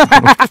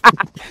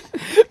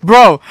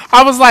 Bro,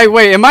 I was like,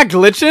 wait, am I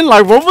glitching?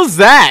 Like, what was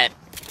that?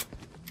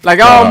 Like,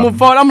 I'll move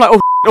forward. I'm like,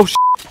 oh, shit.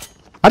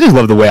 I just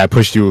love the way I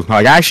pushed you.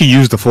 Like, I actually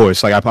used the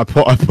Force. Like,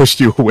 I pushed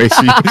you away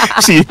so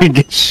you didn't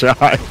get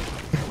shot.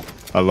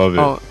 I love it.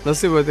 Oh, let's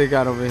see what they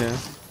got over here.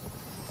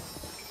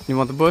 You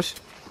want the bush?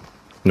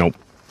 Nope.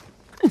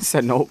 He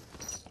said nope.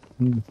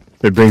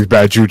 It brings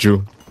bad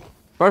juju.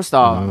 First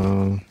off,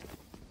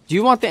 do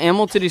you want the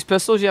ammo to these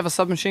pistols? You have a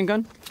submachine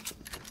gun?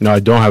 No, I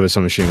don't have a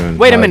submachine gun.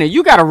 Wait a minute,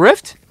 you got a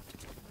rift?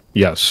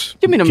 Yes.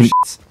 Give me them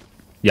shits.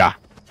 Yeah.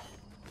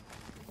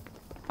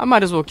 I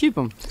might as well keep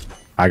them.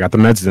 I got the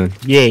meds then.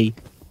 Yay.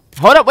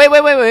 Hold up, wait.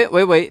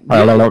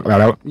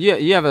 Yeah.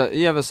 You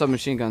have a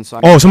submachine gun, so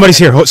Oh, somebody's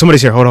here.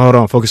 Somebody's here. Hold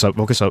on. Focus up.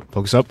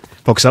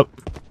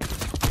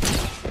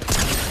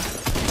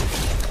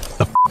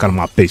 The f out of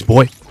my face,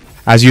 boy.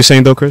 As you were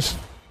saying though, Chris?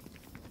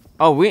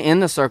 Oh, we're in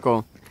the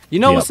circle. You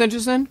know what's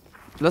interesting?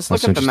 Let's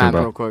look What's at the map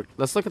bro? real quick.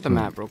 Let's look at the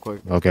map real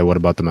quick. Okay, what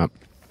about the map?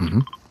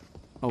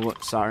 Oh,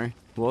 sorry.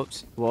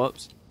 Whoops.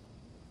 Whoops.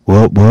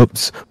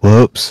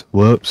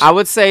 I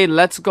would say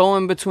let's go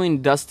in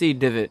between Dusty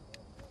Divot.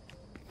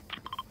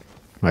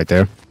 Right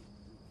there.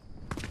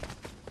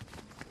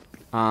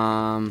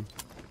 Like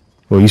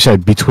Well, you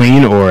said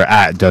between or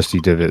at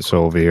Dusty Divot,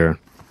 so over here.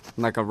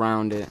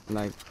 around it,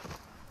 like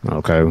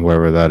Okay,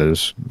 wherever that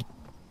is.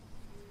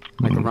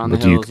 around the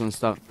hills and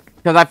stuff.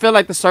 Because I feel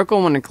like the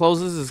circle, when it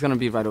closes, is going to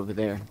be right over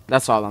there.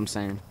 That's all I'm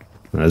saying.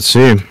 Let's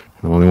see.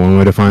 Only one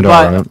way to find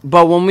out, right?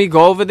 But when we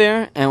go over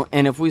there,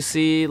 and if we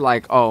see,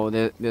 like, oh,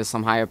 there's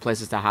some higher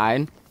places to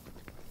hide,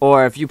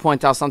 or if you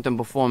point out something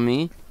before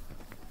me,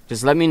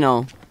 just let me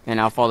know, and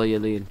I'll follow your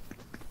lead.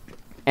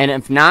 And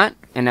if not,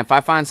 and if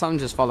I find something,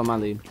 just follow my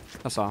lead.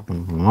 That's all.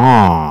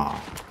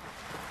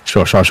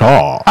 Sure.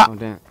 Oh,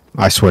 damn.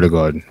 I swear to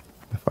God,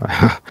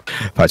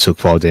 if I took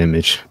fall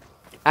damage.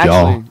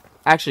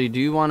 Actually, do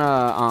you want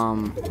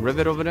to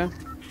rivet over there?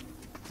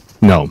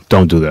 No,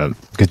 don't do that.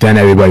 Because then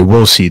everybody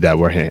will see that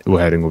we're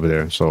heading over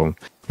there. So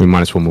we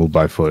might as well move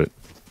by foot.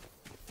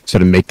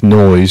 Instead of make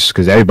noise,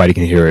 because everybody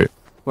can hear it.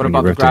 What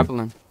about the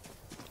grappling?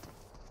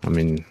 I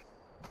mean,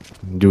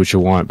 do what you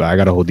want, but I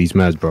gotta hold these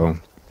meds, bro.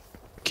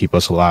 Keep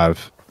us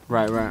alive.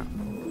 Right.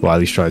 Well, at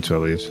least try to,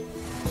 at least.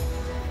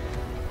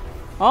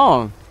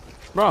 Oh,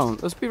 bro,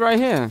 let's be right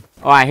here.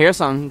 Oh, I hear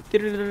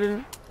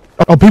something.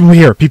 Oh, people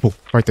here. People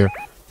right there.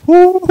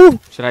 Woo-hoo.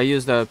 Should I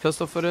use the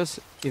pistol for this,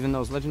 even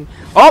though it's legend?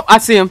 Oh, I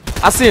see him.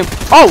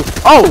 Oh,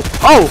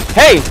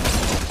 hey.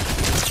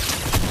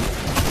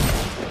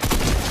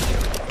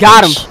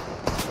 Got him.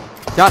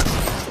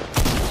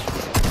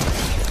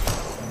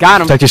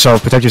 Got him.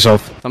 Protect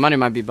yourself. Somebody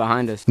might be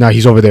behind us. Nah,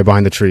 he's over there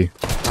behind the tree.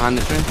 Behind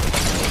the tree?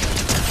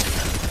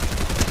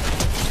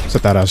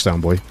 Set that ass down,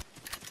 boy.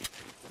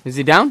 Is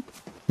he down?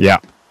 Yeah.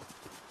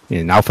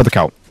 And now for the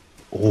count.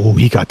 Oh,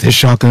 he got this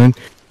shotgun.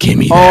 Give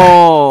me that.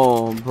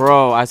 Oh,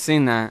 bro, I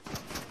seen that.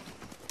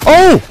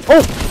 Oh!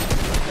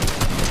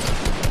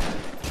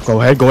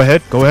 Go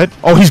ahead.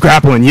 Oh, he's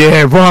grappling.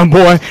 Yeah, run,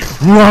 boy.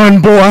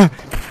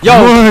 Yo,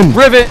 run.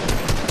 Rivet.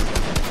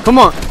 Come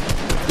on.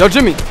 Yo,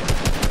 Jimmy.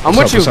 I'm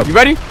with you. You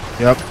ready?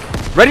 Yep.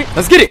 Ready?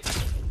 Let's get it.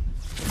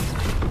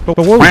 But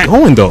where are we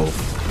going, though?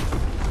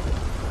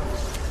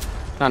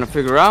 Trying to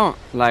figure out,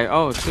 like,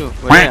 oh, shoot.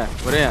 Where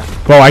they at?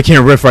 Bro, I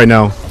can't riff right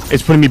now.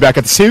 It's putting me back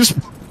at the same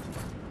spot.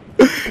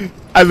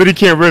 I literally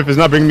can't riff. It's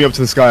not bringing me up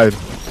to the sky.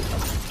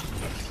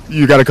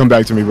 You gotta come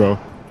back to me, bro.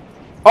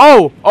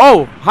 Oh,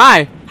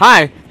 hi.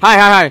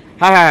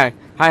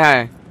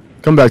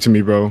 Come back to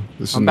me, bro.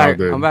 This is not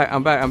good.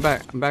 I'm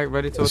back,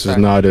 ready to This attack.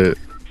 is not it.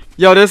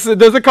 Yo, there's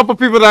a couple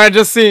people that I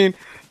just seen.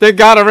 They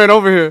gotta ran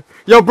over here.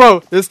 Yo,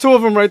 bro, there's 2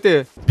 of them right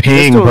there.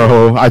 Ping,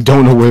 bro. I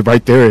don't know where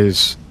right there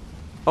is.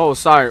 Oh,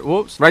 sorry.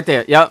 Whoops. Right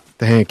there. Yep.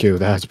 Thank you.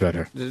 That's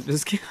better.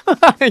 Just yo,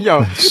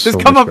 That's just so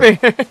come much up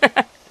here.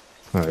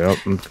 Oh, yep.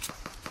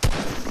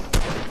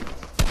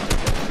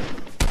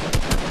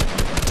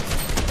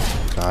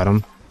 Got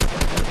him.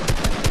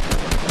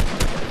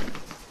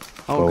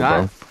 Oh,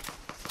 God.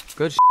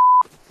 Good.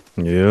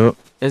 Yep.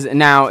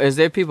 Is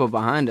there people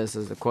behind us?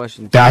 Is the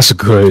question. That's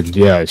good.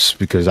 Yes,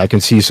 because I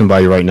can see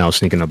somebody right now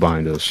sneaking up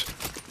behind us.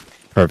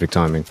 Perfect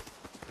timing.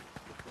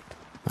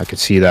 I can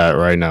see that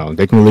right now.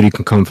 They can literally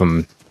come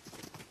from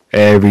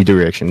every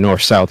direction.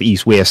 North, south,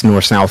 east, west,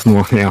 north, south,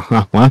 north. Yeah.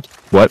 What?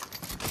 What?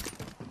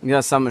 You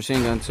got some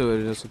machine gun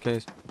too, just in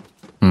case.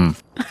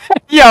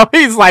 Yo,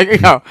 he's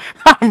like, yo,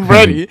 I'm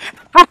ready.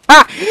 Yo,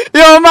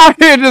 I'm out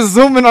here just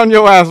zooming on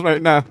your ass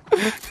right now.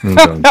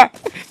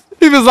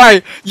 He was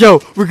like,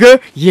 yo, we're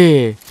good?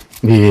 Yeah.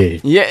 Yeah.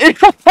 Yeah.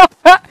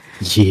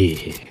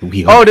 Yeah.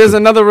 We Oh, there's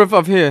another riff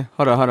up here.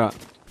 Hold on.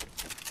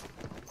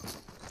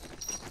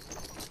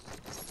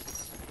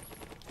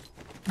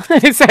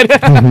 He said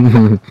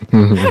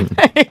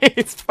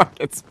he's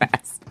fucking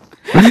fast.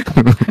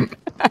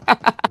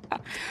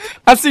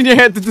 I seen your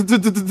head.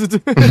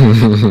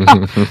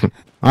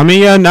 I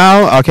mean, yeah,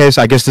 now, okay,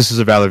 so I guess this is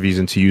a valid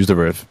reason to use the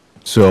riff.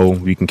 So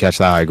we can catch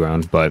the high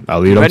ground, but I'll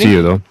leave it up to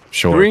you, though.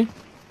 Sure. 3,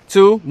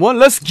 2, 1,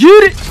 let's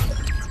get it!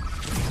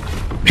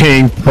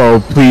 Ping,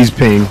 bro, please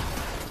ping.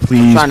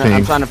 Please ping.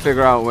 I'm trying to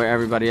figure out where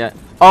everybody at.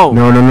 Oh!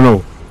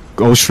 No.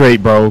 Go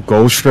straight, bro.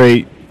 Go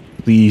straight.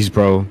 Please,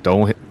 bro.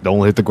 Don't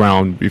hit the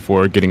ground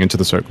before getting into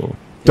the circle.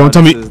 Don't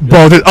tell me,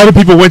 bro, the other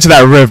people went to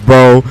that rift,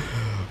 bro.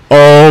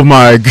 Oh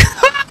my god.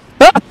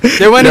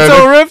 They went into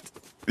a rift?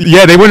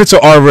 Yeah, they went into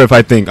our rift,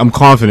 I think. I'm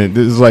confident.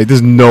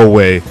 There's no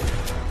way.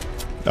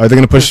 Are they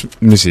gonna push?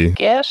 Let me see.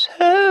 Guess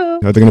who?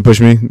 Are they gonna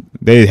push me?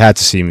 They had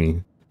to see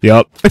me.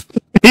 Yup.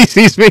 He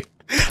sees me.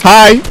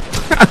 Hi.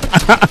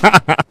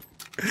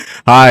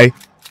 Hi.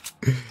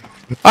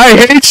 I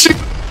hate you.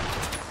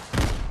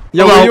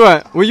 Yo,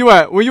 Hello. where you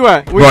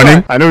at?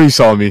 Running. I know he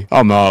saw me.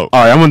 I'm out.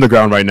 Alright, I'm on the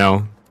ground right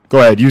now. Go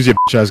ahead, use your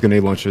ass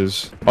grenade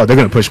launchers. Oh, they're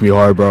gonna push me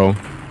hard, bro.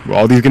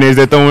 All these grenades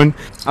they're throwing.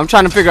 I'm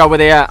trying to figure out where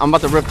they at. I'm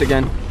about to rift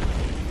again.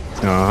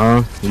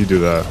 You do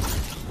that.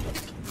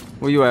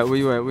 Where you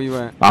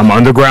at? I'm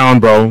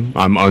underground, bro.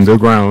 I'm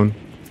underground.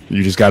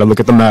 You just gotta look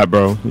at the map,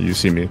 bro. You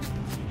see me.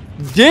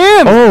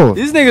 Damn! Oh.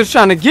 These niggas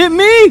trying to get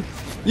me!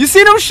 You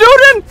see them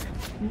shooting?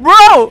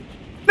 Bro!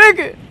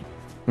 Nigga!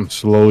 I'm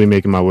slowly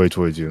making my way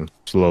towards you.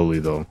 Slowly,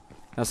 though.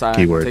 That's alright.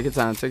 Keyword. Take your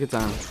time.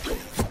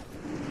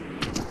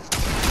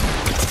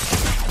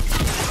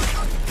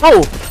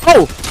 Oh!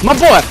 My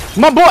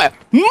boy!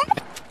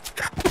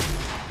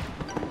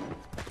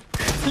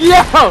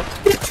 Yo!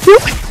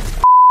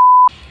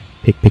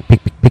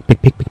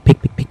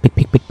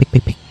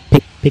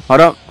 Pick.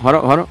 Hold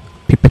up.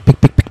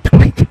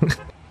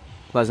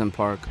 Pleasant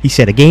Park. He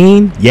said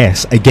again?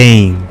 Yes,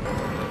 again.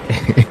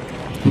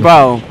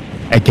 Bro.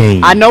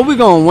 Again. I know we're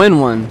gonna win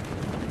one.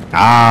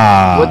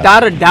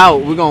 Without a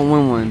doubt, we're gonna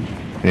win one.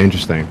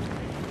 Interesting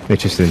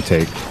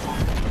take.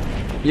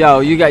 Yo,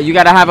 you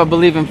gotta have a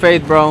belief in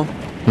faith, bro.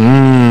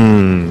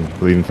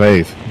 Believe in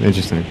faith.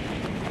 Interesting.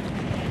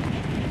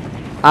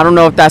 I don't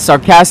know if that's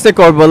sarcastic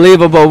or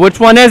believable. Which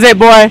one is it,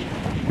 boy? I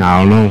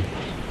don't know.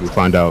 We'll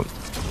find out.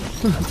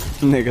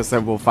 Nigga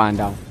said we'll find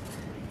out.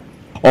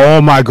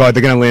 Oh my god,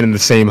 they're gonna land in the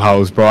same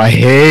house, bro. I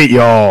hate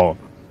y'all.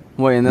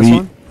 Wait, in this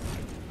one?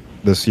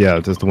 This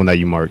the one that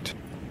you marked.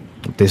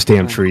 This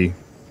damn tree.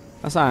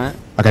 That's alright.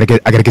 I gotta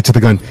get to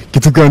the gun.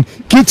 Get to the gun.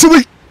 Get to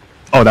the.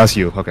 Oh, that's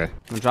you. Okay.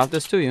 I'll drop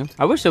this to you.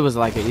 I wish there was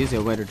like an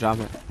easier way to drop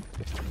it.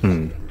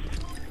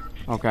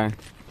 Okay.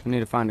 I need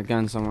to find a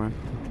gun somewhere.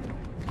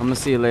 I'm gonna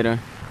see you later.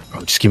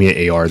 Bro, just give me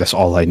an AR. That's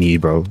all I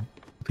need, bro.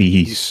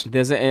 Please.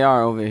 There's an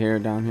AR over here,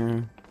 down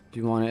here. If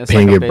you want it. It's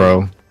Ping like it,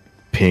 bro.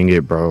 Ping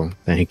it, bro.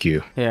 Thank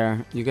you.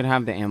 Here, you can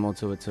have the ammo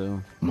to it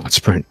too. Come on,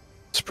 sprint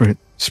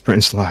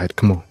and slide.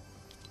 Come on.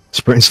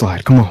 Sprint and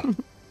slide. Come on.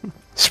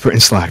 Sprint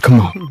and slide. Come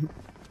on.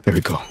 There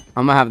we go.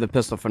 I'm gonna have the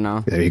pistol for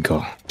now. There you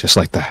go. Just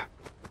like that.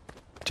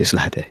 Just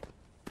like that.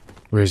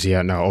 Where is he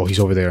at now? Oh, he's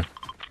over there.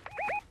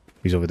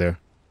 He's over there.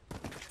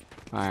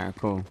 Alright,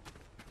 cool.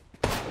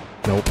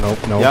 Nope.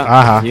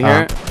 Yeah, you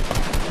hear it?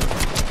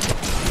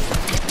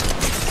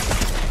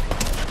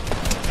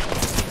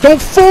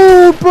 Don't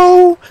fool,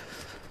 bro!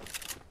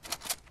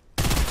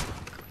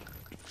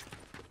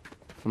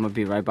 I'm gonna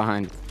be right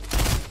behind you.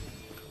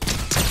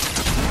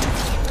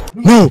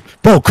 No!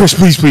 Bro, Chris,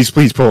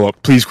 please pull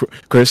up. Please,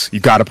 Chris, you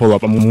gotta pull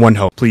up. I'm on 1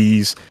 health.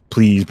 Please,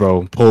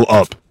 bro. Pull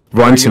up.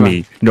 Run to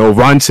me. No,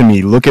 run to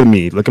me. Look at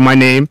me. Look at my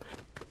name.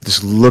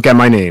 Just look at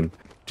my name.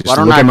 Just Why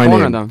don't look I at my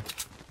corner name. them?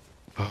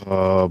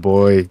 Oh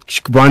boy,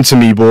 run to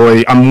me,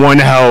 boy. I'm 1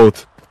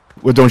 health.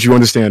 What don't you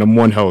understand? I'm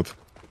 1 health.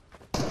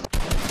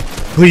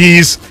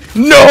 Please,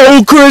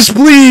 no, Chris,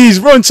 please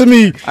run to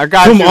me. I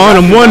got Come you. on,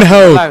 I'm 1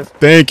 health. Alive.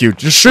 Thank you.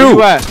 Just Where shoot.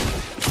 you at?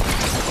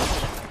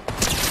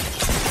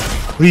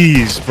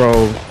 Please,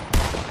 bro.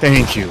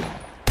 Thank you.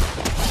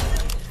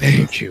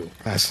 Thank you.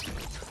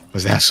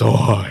 Was that so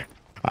hard?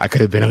 I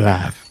could have been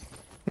alive.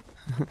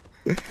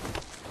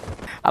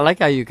 I like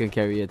how you can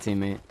carry your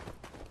teammate.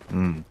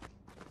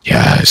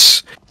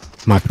 Yes.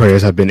 My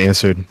prayers have been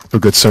answered for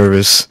good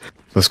service.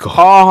 Let's go.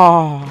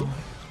 Oh,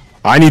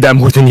 I need that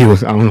more than you. I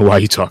don't know why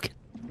you talking.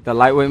 the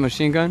lightweight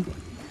machine gun.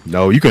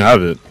 No, you can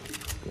have it.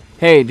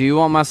 Hey, do you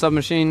want my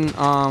submachine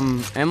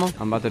ammo?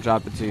 I'm about to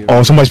drop it to you.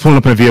 Oh, somebody's pulling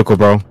up in a vehicle,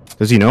 bro.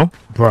 Does he know?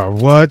 Bro,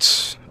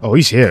 what? Oh,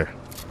 he's here.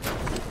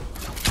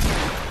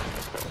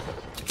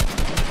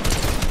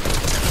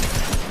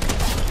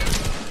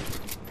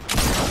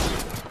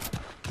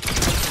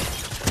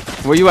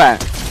 Where you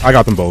at? I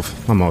got them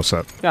both. I'm all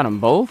set. Got them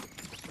both?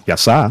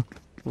 Yes, sir.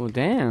 Well,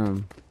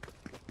 damn.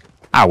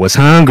 I was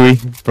hungry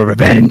for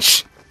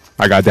revenge.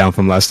 I got down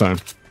from last time.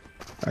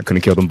 I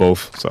couldn't kill them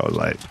both, so I was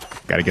like,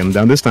 gotta get them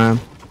down this time.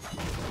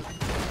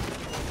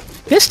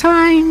 This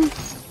time.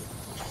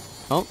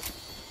 Oh.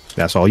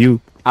 That's all you.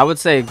 I would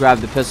say grab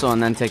the pistol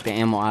and then take the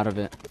ammo out of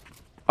it.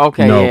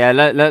 Okay, No. yeah,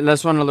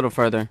 let's run a little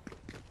further.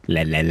 You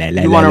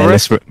You want a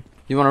rift?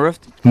 You want a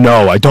rift?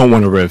 No, I don't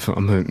want a riff.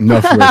 I'm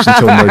enough rifts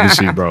until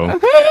emergency, bro.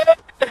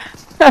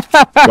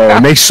 Bro,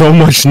 it makes so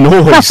much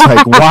noise.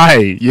 Like,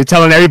 why? You're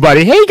telling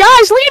everybody, hey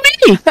guys, leave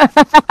me.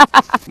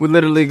 We're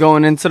literally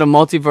going into the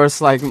multiverse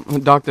like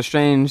Doctor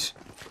Strange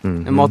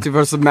and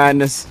Multiverse of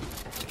Madness.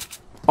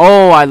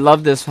 Oh, I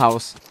love this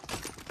house.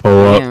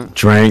 Pull Damn. up,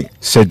 drink,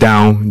 sit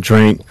down,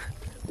 drink.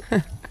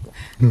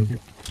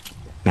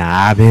 Nah,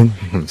 I've been.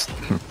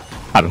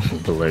 I don't know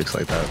the lyrics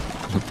like that.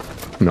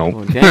 No.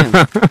 Oh, damn.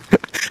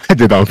 I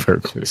did on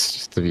purpose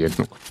just to be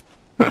annoying.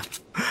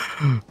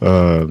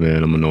 Oh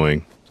man, I'm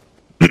annoying.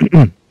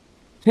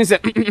 He said,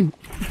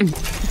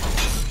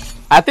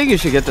 I think you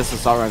should get this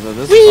assault rifle.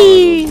 This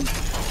assault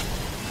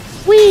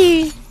rifle.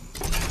 Wee.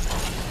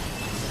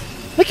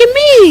 Look at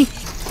me.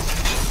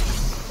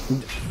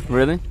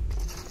 Really?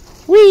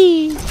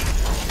 Wee.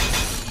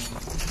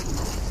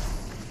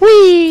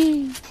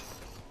 Wee.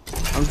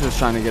 I'm just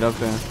trying to get up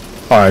there.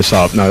 All right,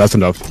 stop. No, that's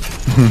enough.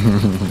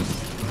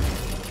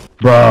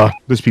 Bruh,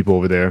 there's people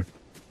over there.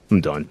 I'm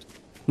done.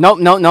 Nope,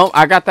 nope, nope.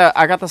 I got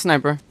the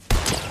sniper.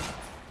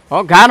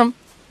 Oh, got him.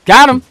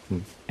 Got him.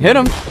 Hit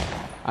him.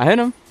 I hit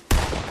him.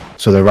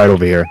 So they're right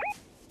over here,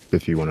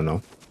 if you want to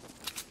know.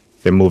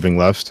 They're moving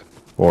left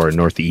or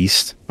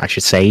northeast, I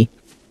should say,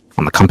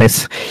 on the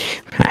compass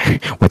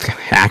with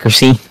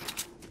accuracy.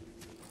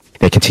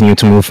 They continue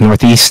to move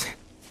northeast.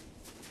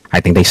 I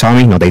think they saw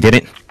me. No, they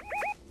didn't.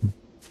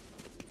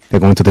 They're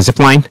going to the zip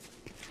line.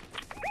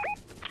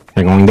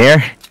 They're going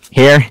there,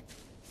 here.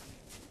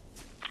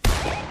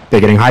 They're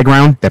getting high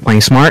ground. They're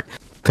playing smart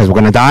because we're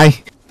gonna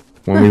die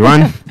when we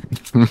run.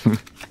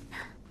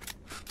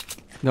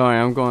 Don't worry,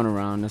 I'm going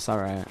around. It's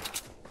alright.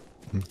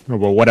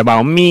 Well, what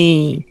about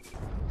me?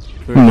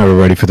 I'm never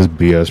ready for this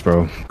BS,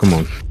 bro. Come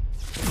on.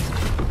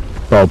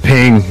 Bro,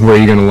 ping where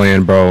you gonna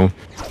land, bro.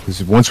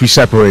 'Cause once we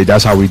separate,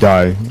 that's how we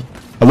die.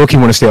 I look, you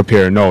want to stay up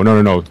here. No. I'll come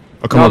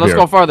No, up let's here.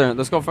 go further.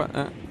 Let's go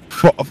further.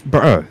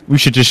 Bruh, we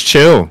should just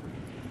chill.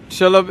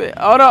 Chill a bit.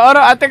 Hold up.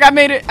 I think I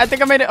made it.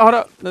 Hold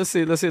up. Let's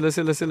see. No,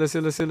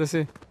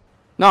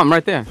 I'm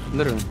right there.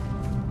 Literally.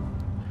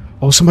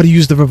 Oh, somebody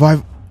used the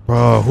revive.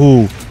 Bro,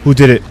 who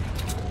did it?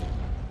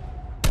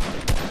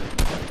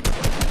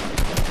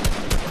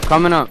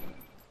 Coming up.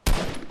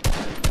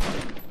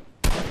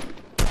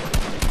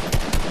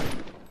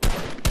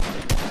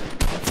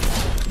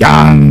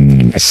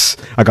 Yes,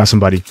 I got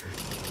somebody.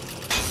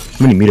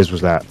 How many meters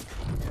was that?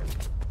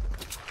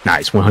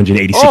 Nice,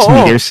 186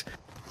 meters.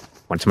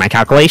 Went to my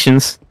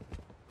calculations.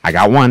 I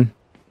got one.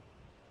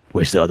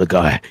 Where's the other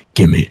guy?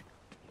 Give me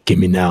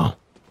now.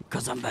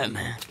 Cause I'm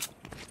Batman.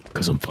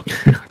 Cause I'm fucking.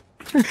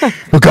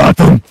 We got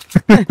them.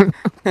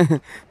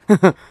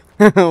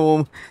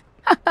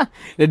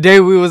 The day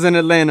we was in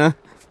Atlanta.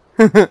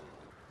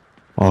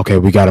 Okay,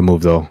 we gotta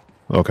move though.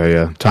 Okay,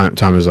 yeah.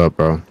 Time is up,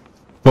 bro.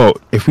 Well,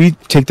 if we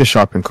take the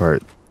shopping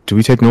cart, do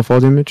we take no fall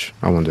damage?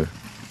 I wonder.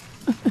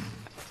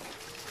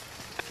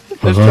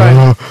 Let's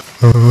try.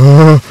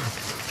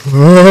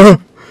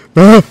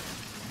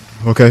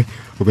 Okay,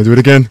 we're gonna do it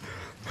again.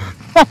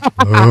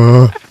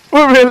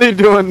 We're really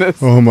doing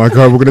this. Oh my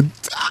god, we're gonna.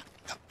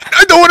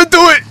 I don't want to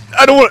do it.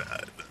 I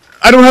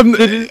don't have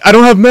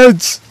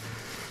meds.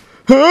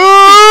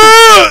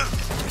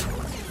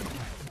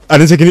 I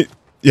didn't take any.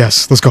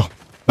 Yes, let's go.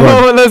 Run.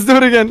 Oh, let's do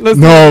it again.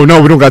 No,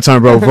 we don't got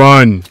time, bro.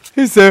 Run.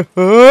 He said,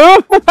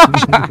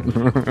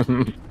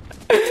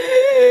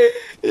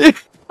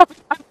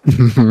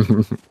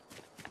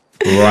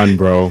 Run,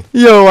 bro.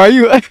 Yo, are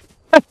you?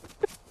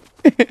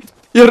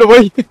 Yo, the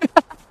way.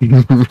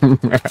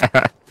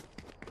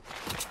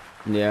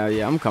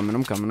 Yeah, I'm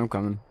coming. Coming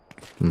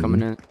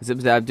in.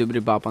 Zip zap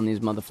doobity bop on these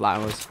mother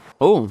flowers.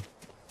 Oh,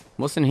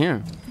 What's in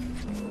here?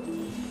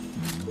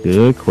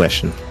 Good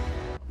question.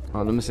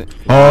 Oh, let me see.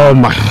 Oh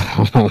my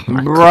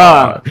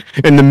Bruh. God.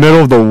 In the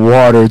middle of the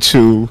water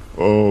too.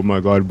 Oh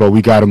my God, bro.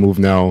 We gotta move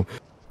now.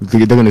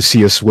 They're gonna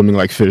see us swimming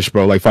like fish,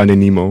 bro. Like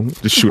Finding Nemo.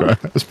 Just shoot our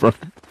ass, bro.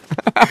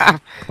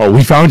 Oh,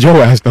 we found your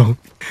ass though.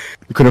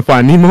 We couldn't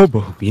find Nemo,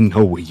 but we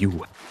know where you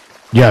were.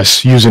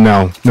 Yes, use it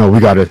now. No, we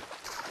got it.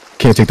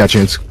 Can't take that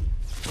chance.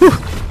 Whew.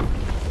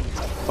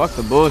 Fuck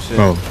the bullshit.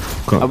 Go,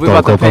 Are we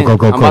about to ping?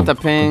 I'm about to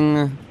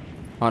ping.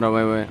 Hold on,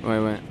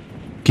 wait.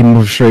 Keep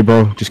moving straight,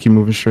 bro. Just keep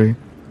moving straight.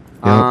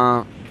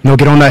 Yep. No,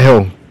 get on that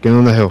hill. Get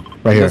on that hill.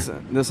 Right here.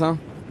 This one?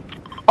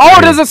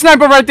 Oh, there's a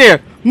sniper right there.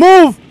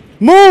 Move!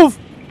 Move!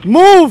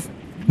 Move!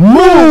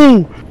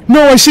 No!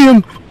 No, I see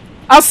him.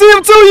 I see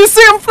him too. You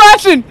see him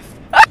flashing.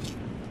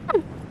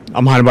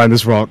 I'm hiding behind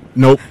this rock.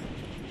 Nope.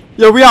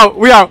 Yo, we out.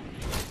 We out.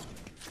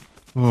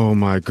 Oh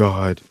my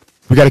God.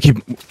 We gotta keep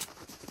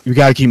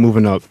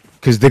moving up.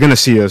 Because they're gonna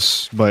see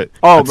us, but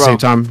at the same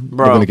time,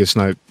 we're gonna get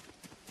sniped.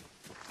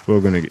 We're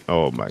gonna get,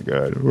 oh my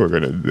God. We're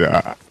gonna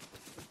die.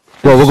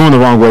 Bro, we're going the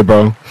wrong way,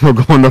 bro. We're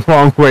going the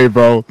wrong way,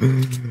 bro.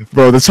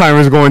 Bro, the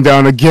timer's going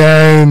down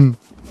again.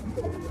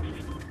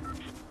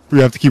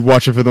 We have to keep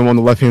watching for them on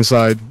the left-hand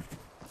side.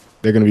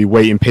 They're gonna be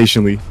waiting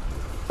patiently.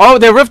 Oh,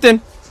 they're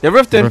rifting. They're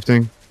rifting. They're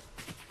rifting.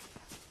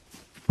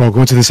 Bro,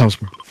 go into this house,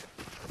 bro.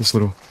 This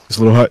little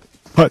hut.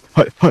 Hut.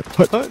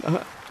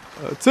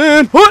 It's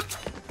in. Hut.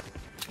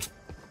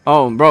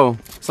 Oh, bro.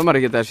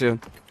 Somebody get that shit.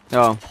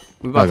 Yo,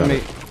 we about to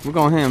make. We're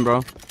going ham,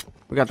 bro.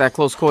 We got that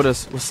close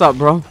quarters. What's up,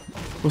 bro?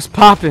 What's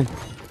poppin'?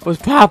 What's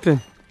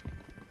poppin'?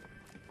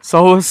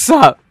 So what's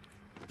up?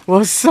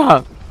 What's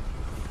up?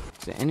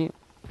 Is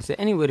there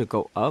any way to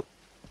go up?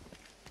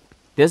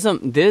 There's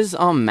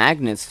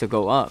magnets to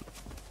go up.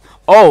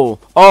 Oh,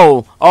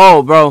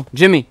 bro.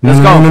 Jimmy, let's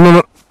go.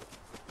 No.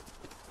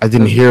 I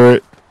didn't hear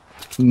it.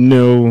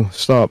 No,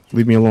 stop.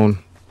 Leave me alone.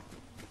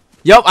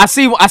 Yup, I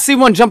see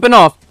one jumping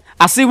off.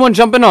 I see one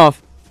jumping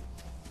off.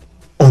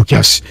 Oh,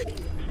 yes.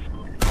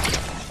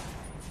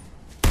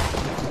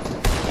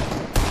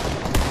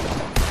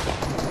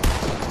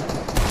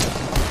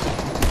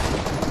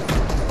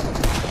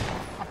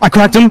 I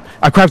cracked him.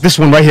 I cracked this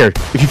one right here.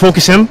 If you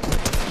focus him.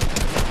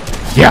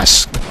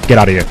 Yes. Get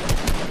out of here.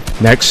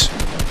 Next.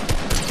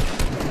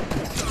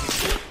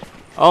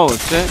 Oh,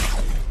 shit.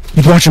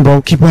 Keep watching,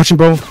 bro. Keep watching,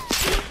 bro.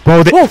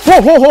 Bro, they...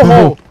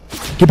 Whoa.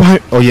 Get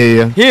behind. Oh,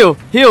 yeah. Heal,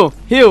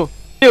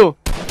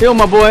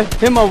 my boy.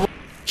 Heal, my boy.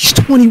 He's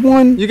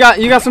 21. You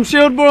got some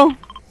shield, bro?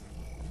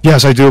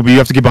 Yes, I do, but you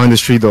have to get behind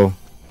this tree, though.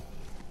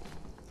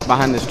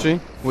 Behind this tree?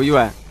 Where you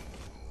at?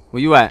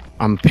 Where you at?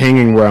 I'm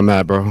pinging where I'm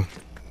at, bro.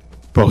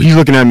 Bro, he's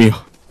looking at me.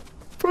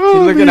 Bro,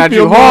 he's looking at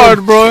you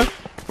hard, bro.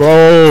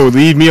 Bro,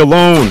 leave me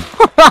alone.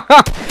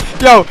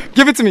 Yo,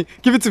 give it to me.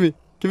 Give it to me.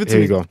 Give it to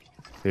me.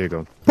 Here you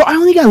go. Bro, I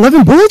only got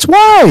 11 bullets?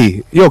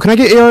 Why? Yo, can I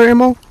get AR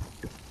ammo?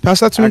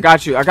 Pass that to me. I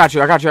got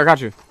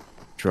you.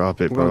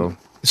 Drop it, bro.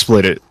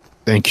 Split it.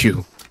 Thank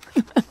you.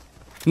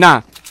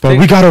 Nah. Bro,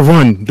 we gotta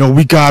run. No,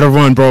 we gotta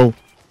run, bro.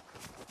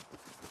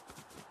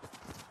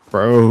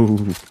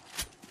 Bro.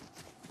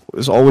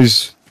 It's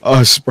always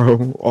us,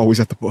 bro. Always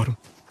at the bottom.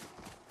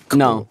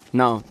 No,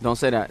 don't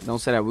say that. Don't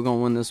say that. We're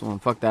gonna win this one.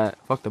 Fuck that.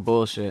 Fuck the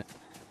bullshit.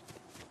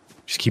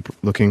 Just keep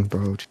looking,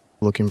 bro.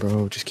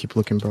 Just keep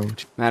looking, bro.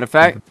 Matter of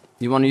fact,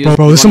 you wanna use...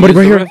 Bro, there's somebody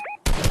right here.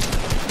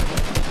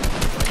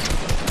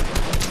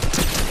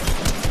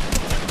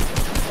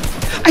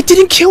 I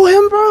didn't kill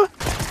him, bro.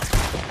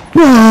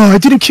 Bro, I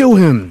didn't kill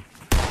him.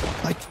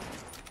 Like...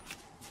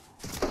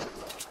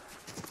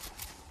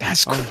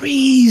 That's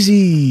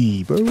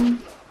crazy, bro.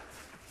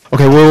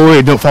 Okay,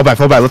 wait. No, fall back.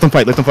 Let them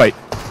fight.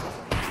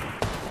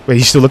 Wait,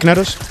 he's still looking at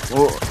us?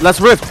 Well, let's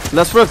rift.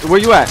 Where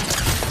you at?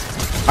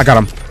 I got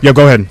him. Yo,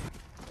 go ahead.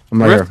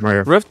 I'm right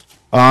here. Rift?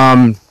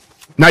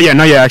 Not yet.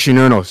 Actually,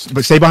 no.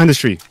 But stay behind this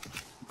tree.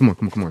 Come on.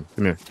 Come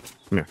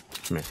here.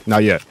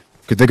 Not yet.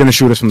 Because they're going to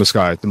shoot us from the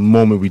sky the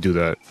moment we do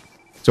that.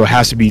 So it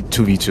has to be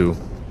 2v2.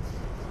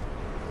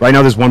 Right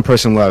now, there's one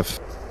person left.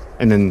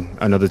 And then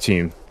another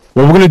team.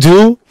 What we're going to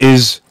do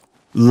is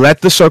let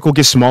the circle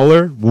get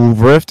smaller. We'll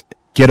rift,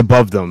 get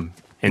above them.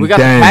 And we got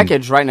the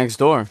package right next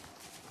door.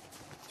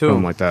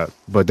 Something like that.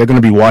 But they're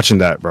gonna be watching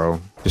that, bro.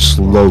 Just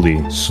slowly.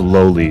 Use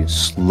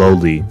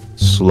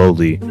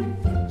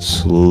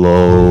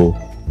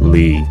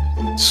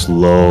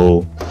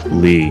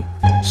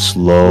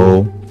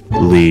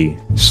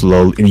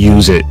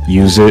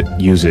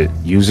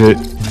it.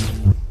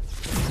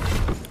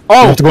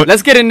 Oh,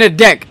 let's get in their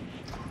deck.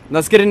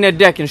 Let's get in their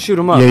deck and shoot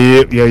them up.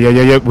 Yeah.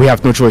 We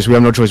have no choice.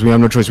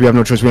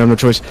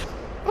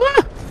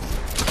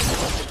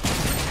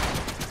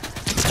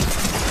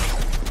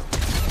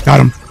 Got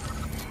him.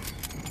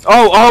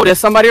 Oh, there's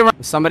somebody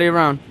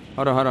around.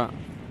 Hold on.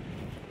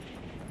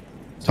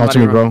 Talk to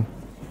me, bro.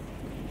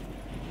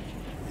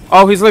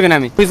 Oh, he's looking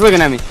at me.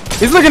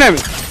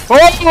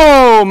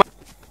 Oh, my.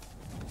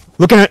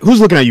 Who's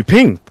looking at you?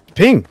 Ping.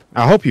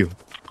 I'll help you.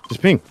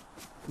 Just ping.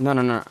 No.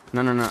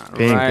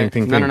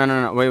 Ping.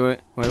 No. Wait.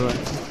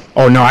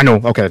 Oh, no, I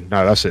know. Okay,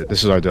 no, that's it.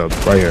 This is our dub.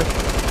 Right here.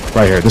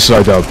 Right here. This is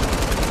our dub.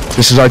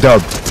 This is our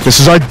dub. This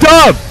is our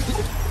dub.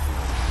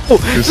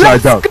 This is our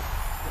dub.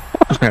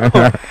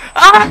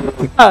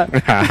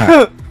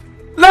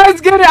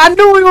 Let's get it. I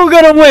knew we were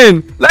gonna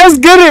win. Let's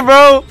get it,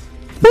 bro.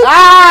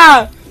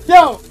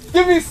 Yo,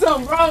 give me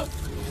some, bro.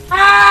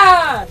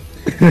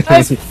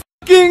 Let's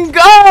fucking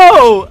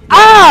go.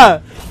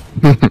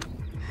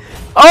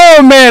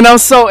 Oh man, I'm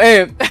so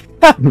amped.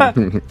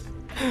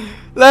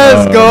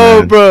 Let's go,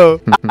 man. Bro.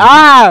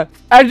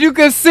 As you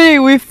can see,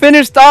 we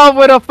finished off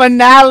with a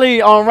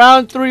finale on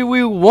round 3.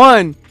 We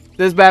won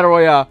this battle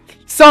royale.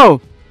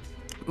 So,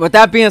 with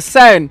that being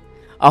said,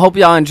 I hope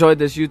y'all enjoyed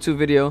this YouTube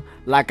video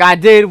like I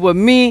did with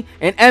me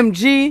and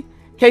MG,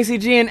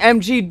 KCG and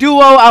MG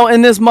duo out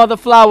in this mother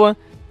flower.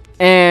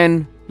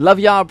 And love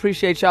y'all,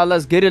 appreciate y'all.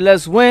 Let's get it,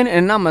 let's win.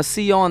 And I'ma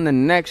see you on the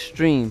next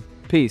stream.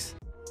 Peace.